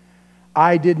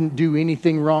 I didn't do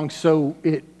anything wrong, so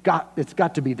it's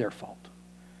got to be their fault.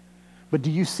 But do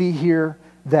you see here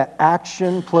that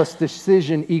action plus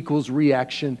decision equals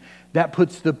reaction? That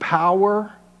puts the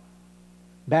power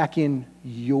back in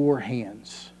your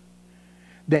hands.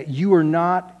 That you are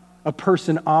not a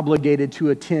person obligated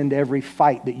to attend every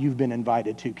fight that you've been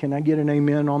invited to. Can I get an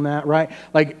amen on that, right?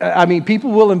 Like, I mean,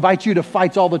 people will invite you to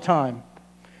fights all the time,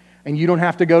 and you don't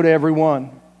have to go to every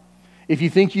one. If you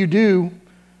think you do,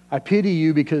 I pity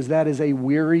you, because that is a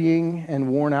wearying and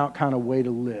worn out kind of way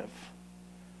to live.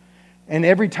 And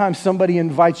every time somebody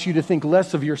invites you to think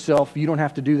less of yourself, you don't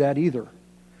have to do that either.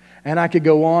 And I could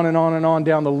go on and on and on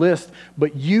down the list,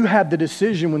 but you have the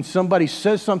decision when somebody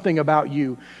says something about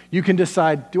you, you can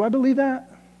decide, do I believe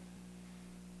that?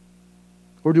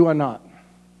 Or do I not?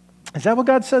 Is that what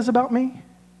God says about me?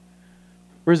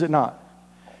 Or is it not?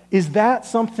 Is that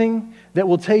something that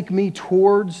will take me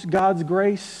towards God's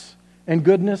grace and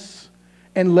goodness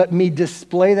and let me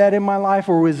display that in my life,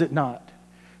 or is it not?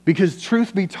 Because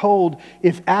truth be told,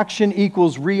 if action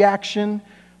equals reaction,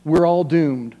 we're all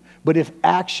doomed. But if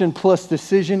action plus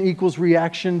decision equals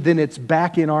reaction, then it's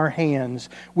back in our hands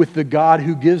with the God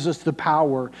who gives us the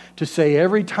power to say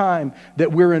every time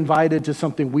that we're invited to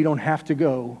something, we don't have to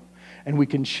go, and we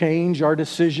can change our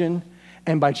decision.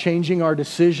 And by changing our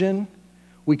decision,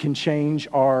 we can change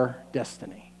our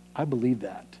destiny. I believe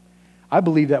that. I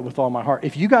believe that with all my heart.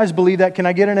 If you guys believe that, can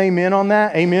I get an amen on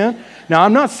that? Amen? Now,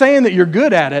 I'm not saying that you're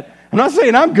good at it. I'm not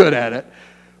saying I'm good at it.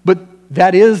 But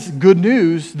that is good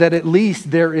news, that at least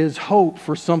there is hope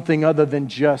for something other than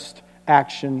just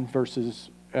action versus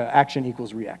action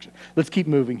equals reaction. Let's keep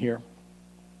moving here.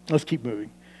 Let's keep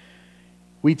moving.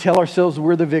 We tell ourselves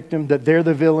we're the victim, that they're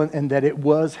the villain, and that it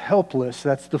was helpless.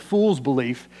 That's the fool's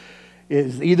belief.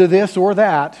 Is either this or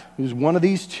that. It was one of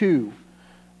these two.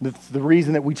 That's the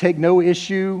reason that we take no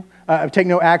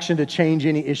action to change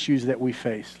any issues that we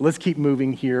face. Let's keep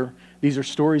moving here. These are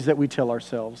stories that we tell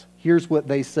ourselves. Here's what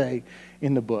they say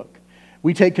in the book.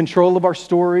 We take control of our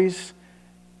stories.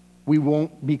 We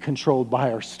won't be controlled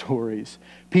by our stories.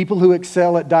 People who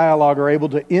excel at dialogue are able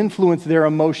to influence their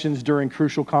emotions during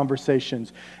crucial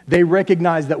conversations. They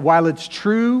recognize that while it's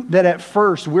true that at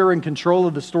first we're in control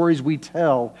of the stories we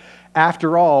tell,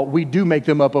 after all, we do make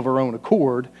them up of our own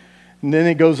accord. And then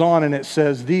it goes on and it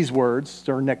says these words,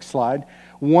 our next slide.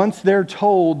 Once they're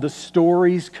told, the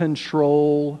stories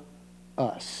control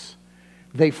us.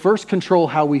 They first control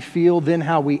how we feel, then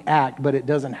how we act, but it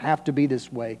doesn't have to be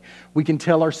this way. We can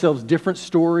tell ourselves different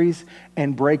stories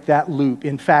and break that loop.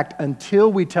 In fact,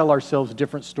 until we tell ourselves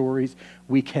different stories,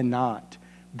 we cannot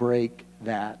break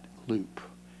that loop.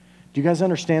 Do you guys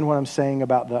understand what I'm saying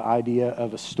about the idea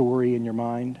of a story in your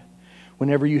mind?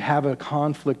 Whenever you have a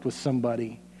conflict with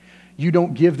somebody, you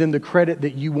don't give them the credit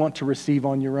that you want to receive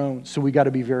on your own. So we got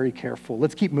to be very careful.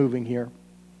 Let's keep moving here.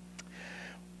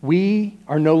 We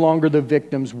are no longer the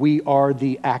victims. We are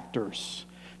the actors.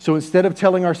 So instead of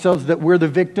telling ourselves that we're the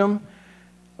victim,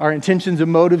 our intentions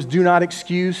and motives do not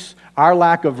excuse our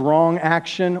lack of wrong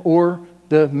action or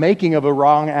the making of a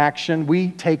wrong action. We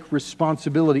take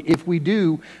responsibility. If we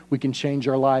do, we can change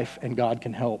our life and God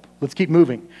can help. Let's keep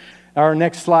moving. Our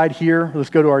next slide here, let's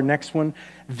go to our next one.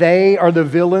 They are the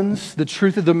villains. The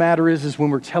truth of the matter is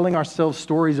when we're telling ourselves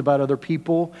stories about other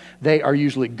people, they are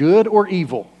usually good or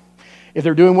evil. If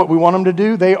they're doing what we want them to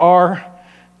do, they are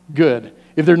good.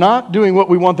 If they're not doing what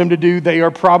we want them to do, they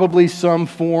are probably some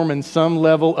form and some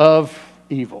level of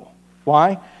evil.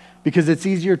 Why? Because it's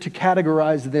easier to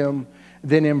categorize them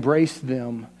than embrace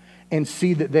them and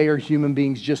see that they are human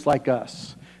beings just like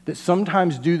us. That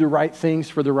sometimes do the right things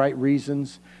for the right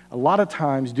reasons, a lot of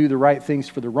times do the right things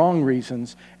for the wrong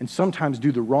reasons, and sometimes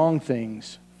do the wrong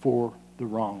things for the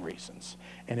wrong reasons.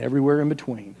 And everywhere in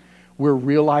between. We're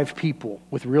real life people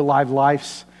with real life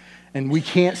lives, and we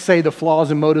can't say the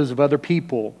flaws and motives of other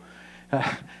people.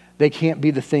 They can't be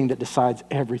the thing that decides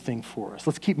everything for us.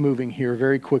 Let's keep moving here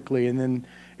very quickly, and then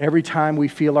every time we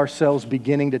feel ourselves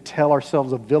beginning to tell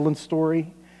ourselves a villain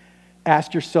story,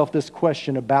 ask yourself this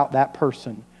question about that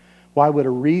person. Why would a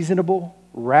reasonable,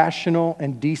 rational,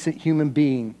 and decent human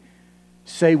being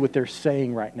say what they're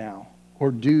saying right now or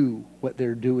do what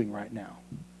they're doing right now?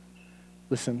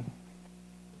 Listen.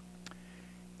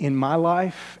 In my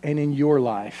life and in your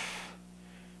life,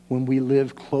 when we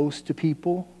live close to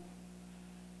people,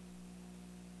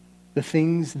 the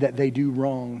things that they do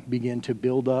wrong begin to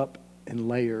build up in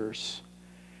layers.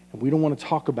 And we don't want to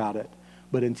talk about it,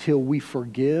 But until we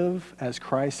forgive as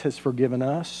Christ has forgiven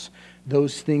us,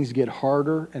 those things get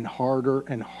harder and harder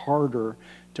and harder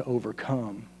to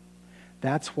overcome.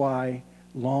 That's why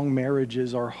long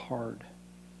marriages are hard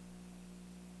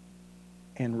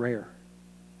and rare.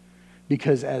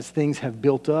 Because as things have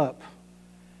built up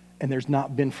and there's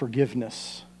not been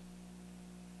forgiveness,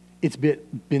 it's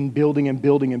been building and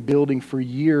building and building for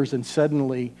years, and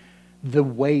suddenly the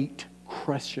weight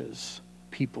crushes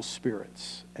people's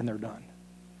spirits and they're done.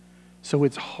 So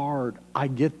it's hard. I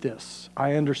get this.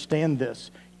 I understand this.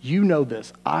 You know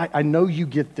this. I know you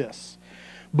get this.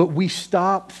 But we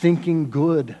stop thinking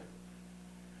good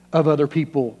of other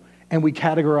people and we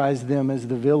categorize them as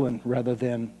the villain rather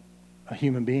than a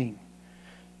human being.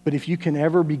 But if you can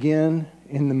ever begin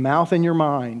in the mouth and your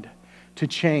mind to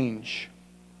change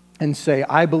and say,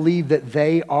 I believe that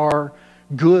they are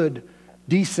good,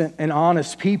 decent, and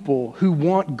honest people who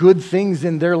want good things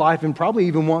in their life and probably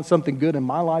even want something good in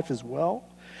my life as well.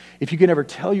 If you can ever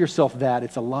tell yourself that,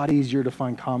 it's a lot easier to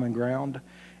find common ground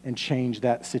and change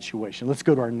that situation. Let's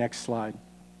go to our next slide.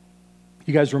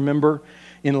 You guys remember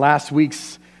in last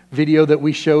week's video that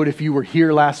we showed, if you were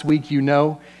here last week, you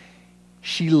know,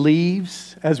 she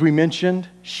leaves, as we mentioned,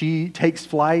 she takes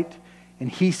flight, and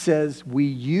he says, we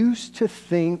used to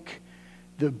think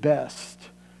the best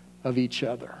of each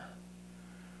other.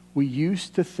 We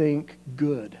used to think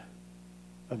good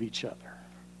of each other.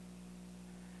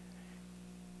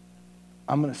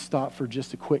 I'm going to stop for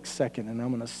just a quick second and I'm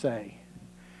going to say,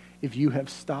 if you have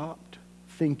stopped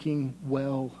thinking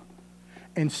well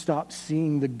and stopped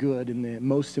seeing the good in the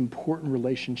most important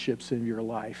relationships in your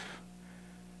life,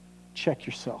 check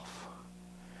yourself.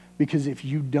 Because if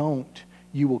you don't,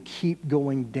 you will keep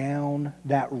going down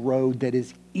that road that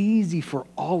is easy for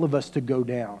all of us to go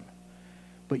down.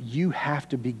 But you have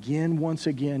to begin once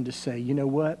again to say, you know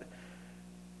what?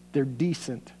 They're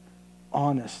decent,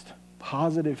 honest,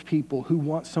 positive people who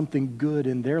want something good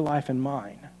in their life and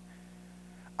mine.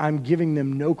 I'm giving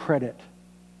them no credit.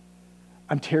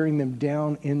 I'm tearing them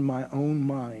down in my own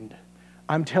mind.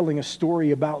 I'm telling a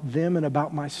story about them and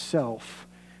about myself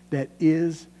that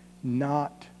is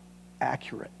not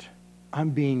accurate.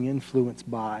 I'm being influenced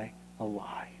by a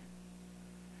lie.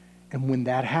 And when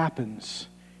that happens,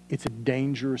 it's a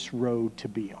dangerous road to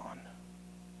be on.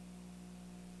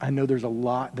 I know there's a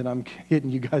lot that I'm hitting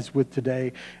you guys with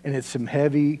today, and it's some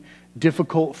heavy,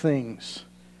 difficult things.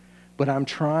 But I'm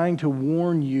trying to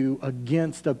warn you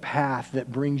against a path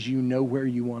that brings you nowhere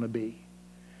you want to be.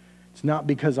 It's not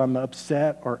because I'm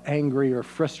upset or angry or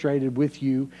frustrated with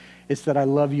you. It's that I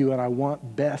love you and I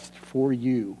want best for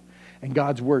you. And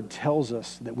God's word tells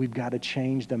us that we've got to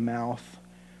change the mouth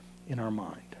in our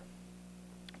mind.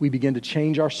 We begin to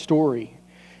change our story.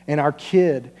 And our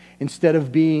kid, instead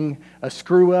of being a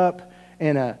screw up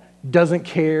and a doesn't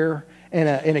care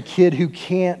and a kid who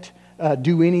can't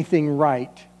do anything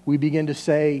right, we begin to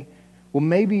say, well,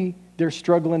 maybe they're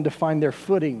struggling to find their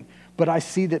footing, but I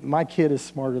see that my kid is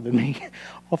smarter than me.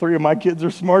 All three of my kids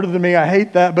are smarter than me. I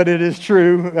hate that, but it is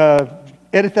true.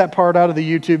 Edit that part out of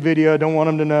the YouTube video. I don't want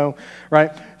them to know,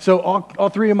 right? So all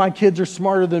three of my kids are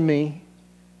smarter than me.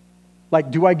 Like,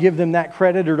 do I give them that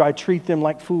credit or do I treat them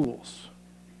like fools?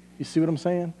 You see what I'm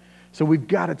saying? So we've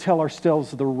got to tell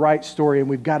ourselves the right story, and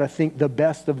we've got to think the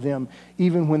best of them,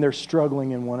 even when they're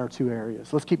struggling in one or two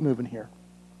areas. Let's keep moving here.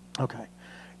 Okay.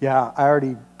 Yeah, I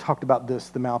already talked about this,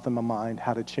 the mouth and my mind,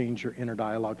 how to change your inner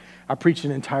dialogue. I preached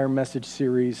an entire message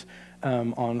series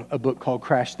on a book called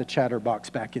Crash the Chatterbox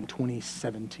back in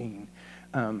 2017.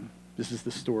 This is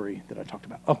the story that I talked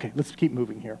about. Okay, let's keep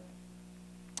moving here.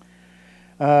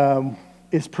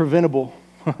 It's preventable.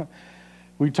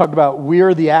 We talked about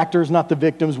we're the actors, not the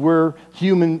victims. We're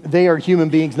human. They are human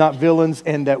beings, not villains,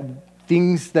 and that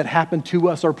things that happen to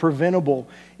us are preventable,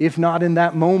 if not in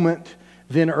that moment,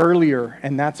 then earlier.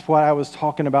 And that's why I was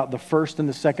talking about the first and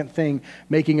the second thing,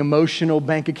 making emotional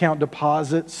bank account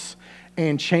deposits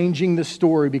and changing the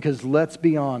story. Because let's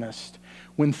be honest,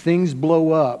 when things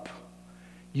blow up,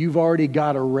 you've already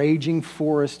got a raging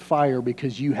forest fire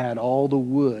because you had all the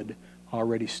wood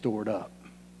already stored up.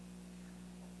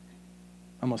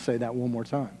 I'm going to say that one more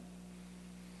time.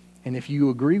 And if you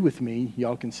agree with me,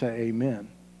 y'all can say amen.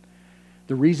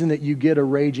 The reason that you get a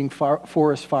raging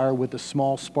forest fire with a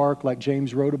small spark like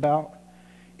James wrote about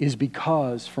is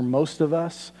because for most of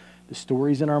us, the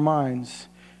stories in our minds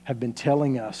have been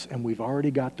telling us, and we've already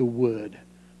got the wood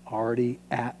already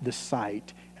at the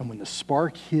site. And when the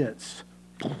spark hits,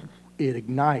 it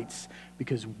ignites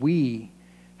because we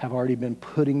have already been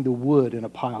putting the wood in a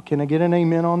pile. Can I get an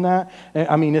amen on that?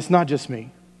 I mean, it's not just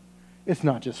me. It's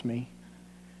not just me.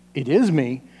 It is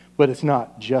me, but it's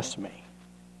not just me.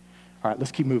 All right,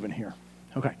 let's keep moving here.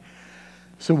 Okay.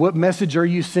 So what message are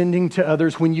you sending to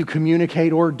others when you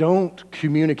communicate or don't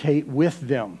communicate with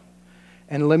them?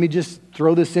 And let me just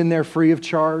throw this in there free of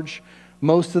charge.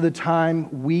 Most of the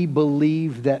time, we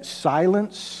believe that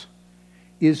silence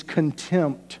is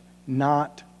contempt,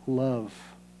 not love.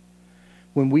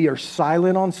 When we are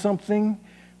silent on something,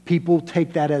 people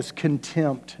take that as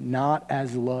contempt, not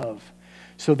as love.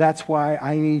 So that's why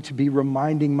I need to be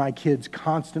reminding my kids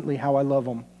constantly how I love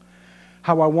them,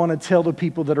 how I want to tell the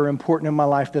people that are important in my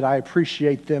life that I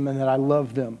appreciate them and that I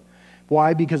love them.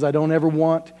 Why? Because I don't ever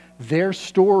want their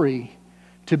story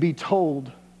to be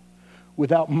told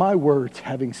without my words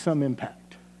having some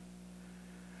impact.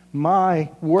 My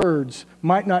words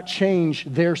might not change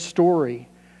their story,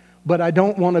 but I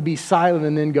don't want to be silent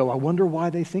and then go, I wonder why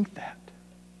they think that.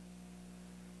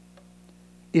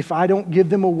 If I don't give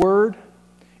them a word,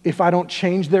 if I don't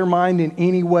change their mind in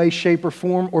any way, shape, or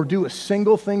form, or do a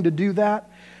single thing to do that,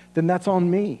 then that's on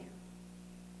me.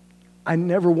 I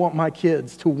never want my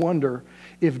kids to wonder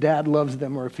if dad loves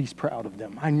them or if he's proud of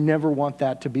them. I never want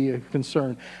that to be a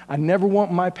concern. I never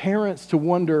want my parents to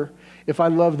wonder if I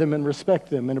love them and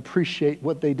respect them and appreciate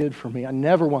what they did for me. I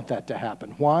never want that to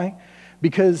happen. Why?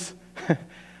 Because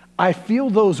I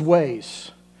feel those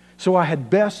ways, so I had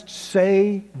best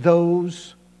say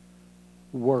those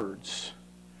words.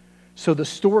 So the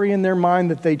story in their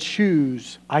mind that they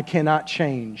choose, I cannot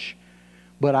change,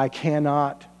 but I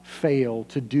cannot fail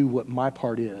to do what my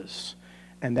part is,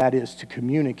 and that is to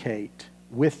communicate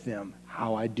with them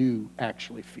how I do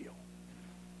actually feel.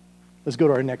 Let's go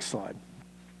to our next slide.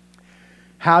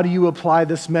 How do you apply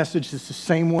this message? It's the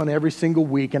same one every single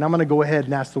week, and I'm going to go ahead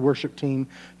and ask the worship team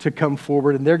to come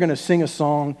forward, and they're going to sing a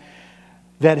song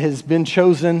that has been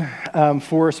chosen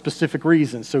for a specific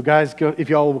reason. So guys, go, if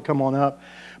y'all will come on up.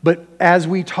 But as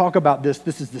we talk about this,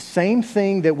 this is the same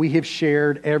thing that we have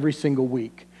shared every single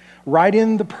week. Write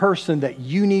in the person that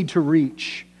you need to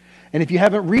reach. And if you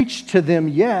haven't reached to them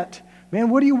yet,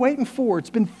 man, what are you waiting for? It's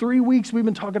been 3 weeks we've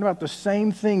been talking about the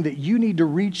same thing, that you need to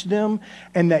reach them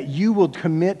and that you will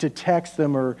commit to text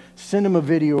them or send them a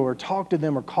video or talk to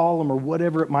them or call them or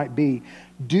whatever it might be.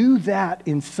 Do that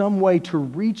in some way to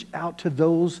reach out to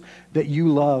those that you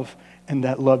love and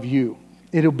that love you.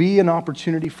 It'll be an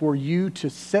opportunity for you to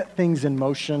set things in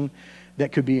motion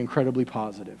that could be incredibly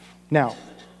positive. Now,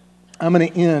 I'm going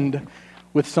to end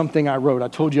with something I wrote. I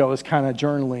told you I was kind of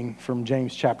journaling from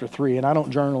James chapter 3, and I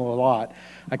don't journal a lot.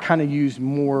 I kind of use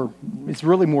more, it's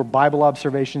really more Bible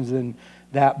observations than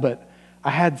that, but I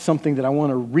had something that I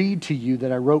want to read to you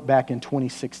that I wrote back in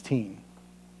 2016.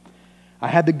 I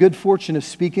had the good fortune of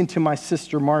speaking to my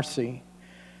sister Marcy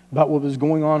about what was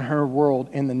going on in her world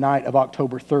in the night of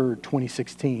October 3rd,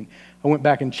 2016. I went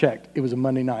back and checked. It was a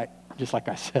Monday night, just like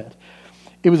I said.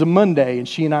 It was a Monday, and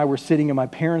she and I were sitting in my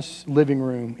parents' living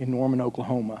room in Norman,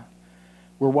 Oklahoma.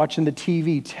 We're watching the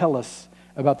TV tell us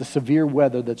about the severe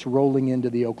weather that's rolling into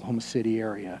the Oklahoma City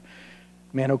area.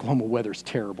 Man, Oklahoma weather's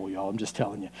terrible, y'all. I'm just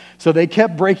telling you. So they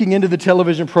kept breaking into the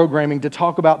television programming to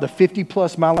talk about the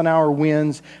 50-plus mile-an-hour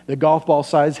winds, the golf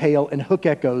ball-sized hail, and hook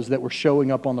echoes that were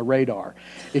showing up on the radar.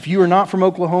 If you are not from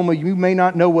Oklahoma, you may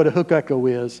not know what a hook echo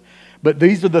is, but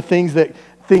these are the things that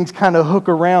things kind of hook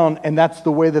around, and that's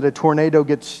the way that a tornado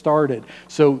gets started.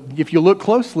 So if you look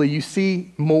closely, you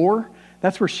see more.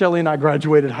 That's where Shelly and I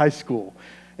graduated high school.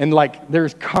 And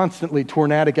there's constantly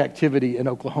tornadic activity in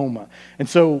Oklahoma. And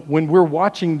so when we're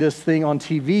watching this thing on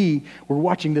TV, we're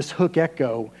watching this hook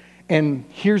echo. And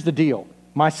here's the deal.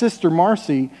 My sister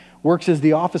Marcy works as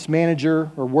the office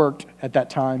manager, or worked at that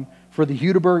time, for the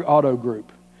Hudeberg Auto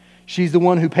Group. She's the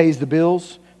one who pays the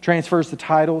bills, transfers the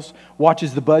titles,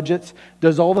 watches the budgets,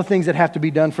 does all the things that have to be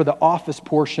done for the office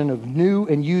portion of new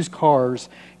and used cars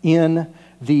in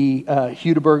the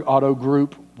Hudeberg Auto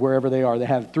Group, wherever they are. They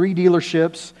have 3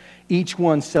 dealerships, each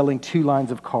one selling 2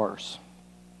 lines of cars.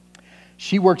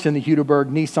 She works in the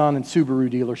Hudeberg, Nissan, and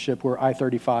Subaru dealership where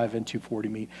I-35 and 240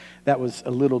 meet. That was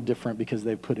a little different because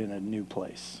they put in a new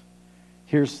place.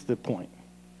 Here's the point.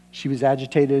 She was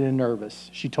agitated and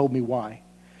nervous. She told me why.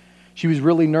 She was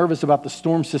really nervous about the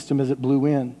storm system as it blew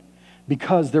in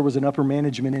because there was an upper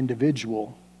management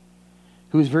individual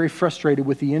who was very frustrated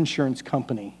with the insurance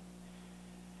company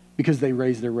because they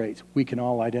raised their rates. We can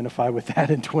all identify with that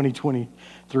in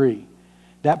 2023.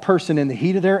 That person, in the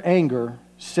heat of their anger,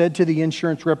 said to the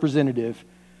insurance representative,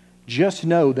 "Just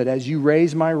know that as you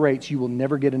raise my rates, you will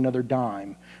never get another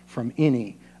dime from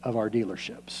any of our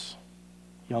dealerships."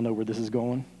 Y'all know where this is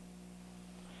going?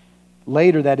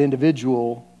 Later, that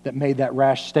individual that made that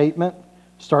rash statement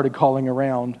started calling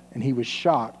around, and he was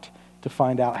shocked to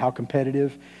find out how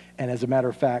competitive and, as a matter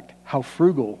of fact, how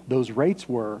frugal those rates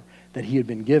were that he had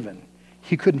been given.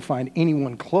 He couldn't find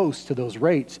anyone close to those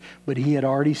rates, but he had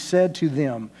already said to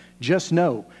them, just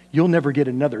know you'll never get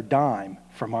another dime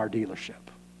from our dealership.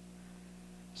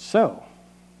 So,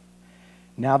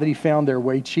 now that he found they're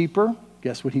way cheaper,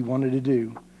 guess what he wanted to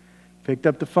do? Picked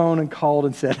up the phone and called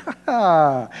and said,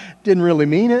 didn't really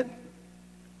mean it.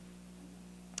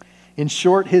 In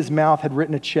short, his mouth had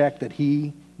written a check that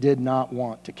he did not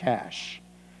want to cash.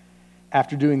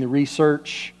 After doing the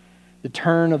research, the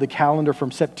turn of the calendar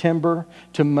from September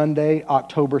to Monday,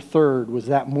 October 3rd was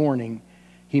that morning.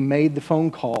 He made the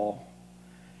phone call,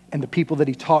 and the people that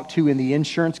he talked to in the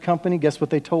insurance company, guess what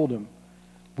they told him?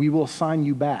 We will sign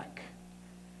you back,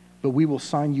 but we will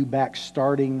sign you back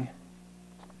starting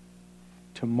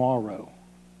tomorrow,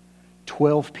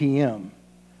 12 a.m.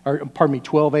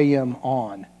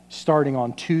 on, starting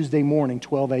on Tuesday morning,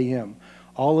 12 a.m.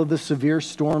 All of the severe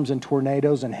storms and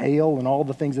tornadoes and hail and all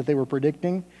the things that they were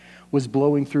predicting was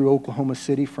blowing through Oklahoma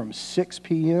City from 6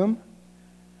 p.m.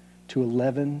 to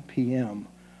 11 p.m.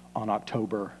 on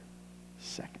October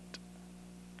 2nd.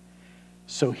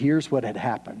 So here's what had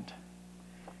happened.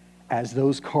 As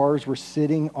those cars were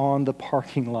sitting on the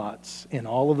parking lots in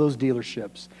all of those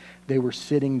dealerships, they were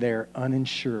sitting there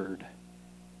uninsured.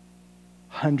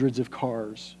 Hundreds of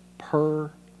cars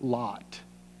per lot,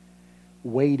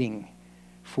 waiting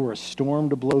for a storm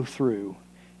to blow through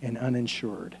and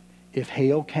uninsured. If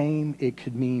hail came, it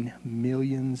could mean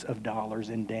millions of dollars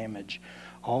in damage.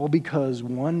 All because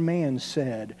one man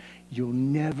said, you'll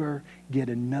never get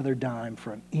another dime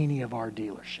from any of our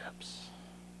dealerships.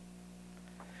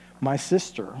 My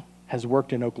sister has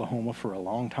worked in Oklahoma for a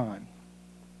long time.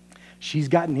 She's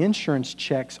gotten insurance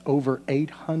checks over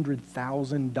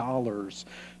 $800,000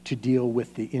 to deal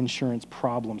with the insurance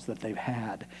problems that they've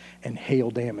had and hail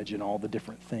damage and all the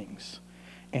different things.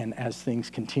 And as things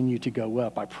continue to go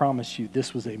up, I promise you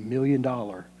this was $1 million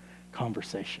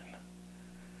conversation.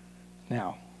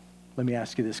 Now, let me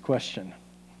ask you this question.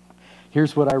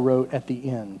 Here's what I wrote at the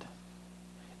end.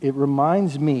 It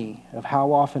reminds me of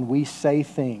how often we say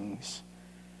things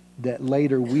that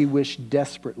later we wish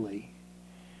desperately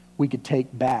we could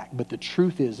take back. But the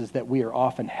truth is that we are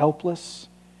often helpless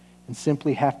and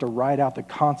simply have to write out the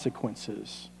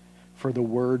consequences for the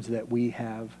words that we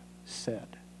have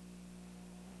said.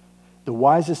 The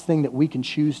wisest thing that we can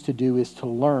choose to do is to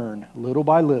learn little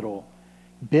by little,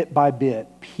 bit by bit,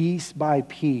 piece by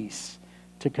piece,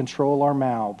 to control our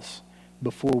mouths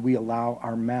before we allow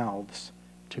our mouths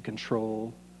to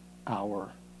control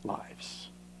our lives.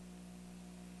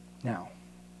 Now,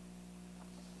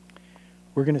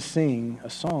 we're going to sing a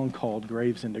song called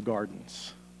Graves into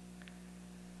Gardens.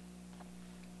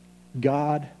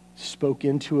 God spoke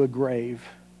into a grave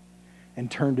and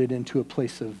turned it into a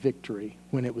place of victory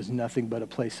when it was nothing but a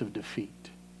place of defeat.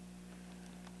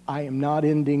 I am not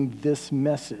ending this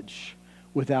message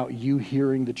without you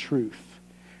hearing the truth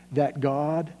that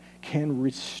God can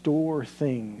restore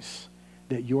things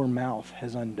that your mouth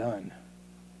has undone.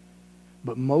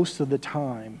 But most of the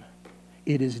time,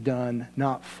 it is done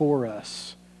not for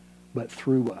us, but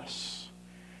through us.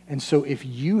 And so if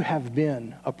you have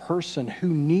been a person who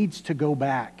needs to go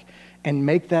back and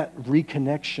make that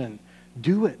reconnection,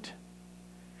 do it.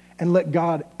 And let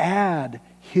God add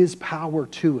his power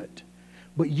to it.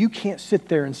 But you can't sit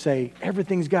there and say,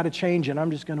 everything's got to change and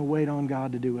I'm just going to wait on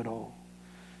God to do it all.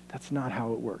 That's not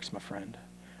how it works, my friend.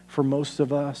 For most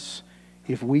of us,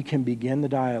 if we can begin the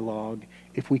dialogue,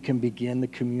 if we can begin the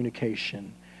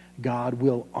communication, God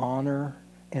will honor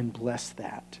and bless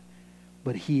that.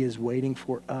 But he is waiting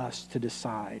for us to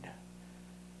decide.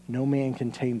 No man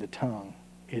can tame the tongue.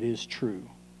 It is true.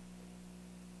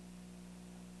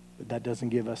 But that doesn't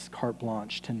give us carte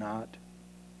blanche to not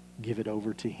give it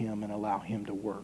over to him and allow him to work.